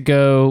not get to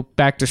go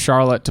back to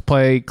Charlotte to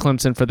play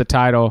Clemson for the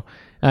title,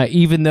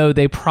 even though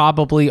they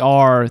probably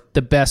are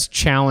the best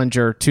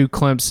challenger to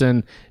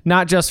Clemson,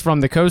 not just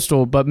from the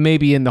Coastal, but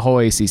maybe in the whole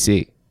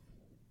ACC.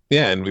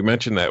 Yeah, and we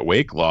mentioned that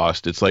Wake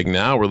lost. It's like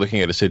now we're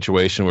looking at a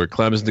situation where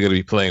Clemson's going to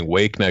be playing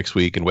Wake next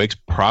week, and Wake's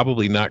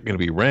probably not going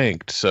to be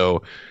ranked.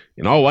 So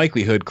in all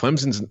likelihood,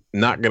 Clemson's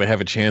not going to have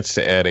a chance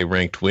to add a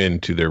ranked win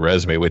to their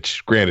resume,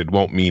 which granted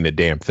won't mean a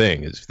damn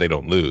thing if they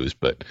don't lose.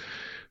 But,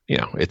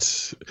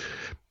 it's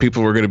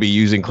people are going to be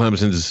using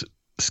Clemson's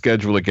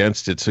schedule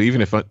against it. So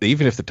even if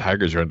the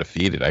Tigers are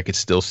undefeated, I could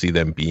still see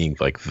them being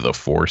like the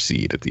 4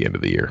 seed at the end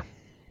of the year.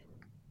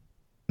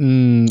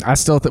 I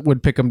still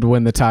would pick them to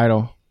win the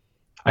title.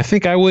 I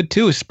think I would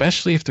too,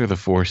 especially if they're the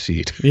 4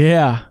 seed.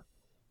 Yeah.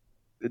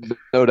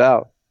 No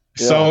doubt.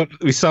 Yeah. So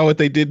we saw what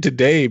they did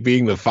today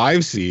being the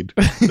 5 seed.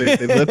 They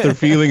let their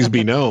feelings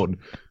be known.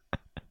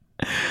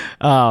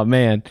 Oh,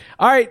 man.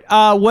 All right.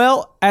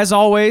 Well, as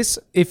always,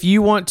 if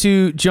you want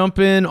to jump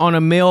in on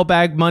a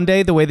Mailbag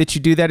Monday, the way that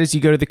you do that is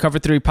you go to the Cover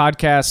 3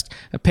 podcast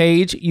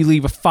page, you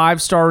leave a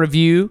 5-star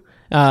review,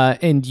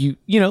 and you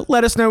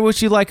let us know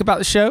what you like about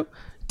the show.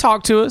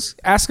 Talk to us,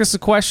 ask us a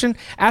question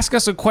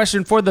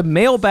for the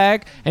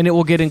mailbag, and it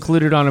will get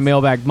included on a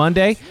Mailbag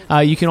Monday.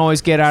 You can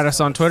always get at us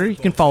on Twitter. You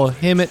can follow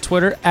him at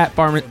Twitter at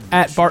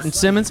Barton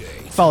Simmons.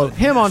 Follow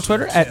him on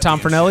Twitter at Tom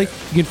Fernelli.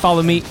 You can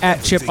follow me at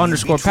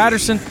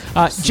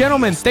Chip_Patterson.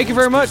 Gentlemen, thank you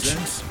very much.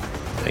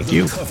 Thank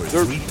you. Cover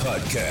 3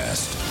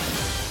 podcast.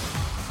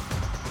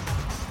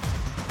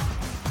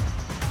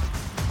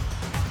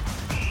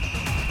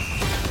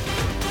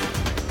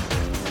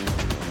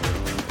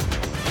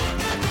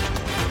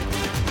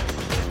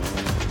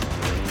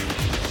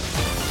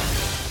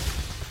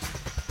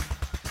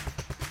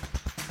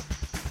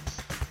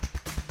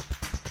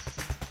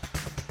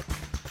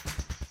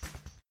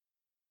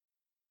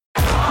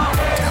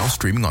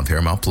 Streaming on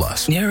Paramount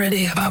Plus. You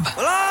ready, Bob? Well,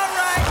 all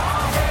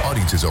right.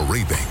 Audiences are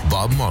raving.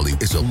 Bob Marley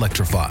is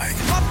electrifying.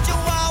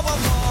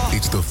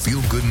 It's the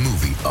feel-good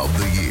movie of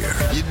the year.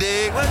 You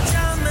dig?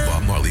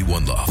 Bob Marley,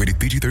 One Love. Rated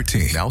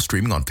PG-13. Now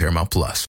streaming on Paramount Plus.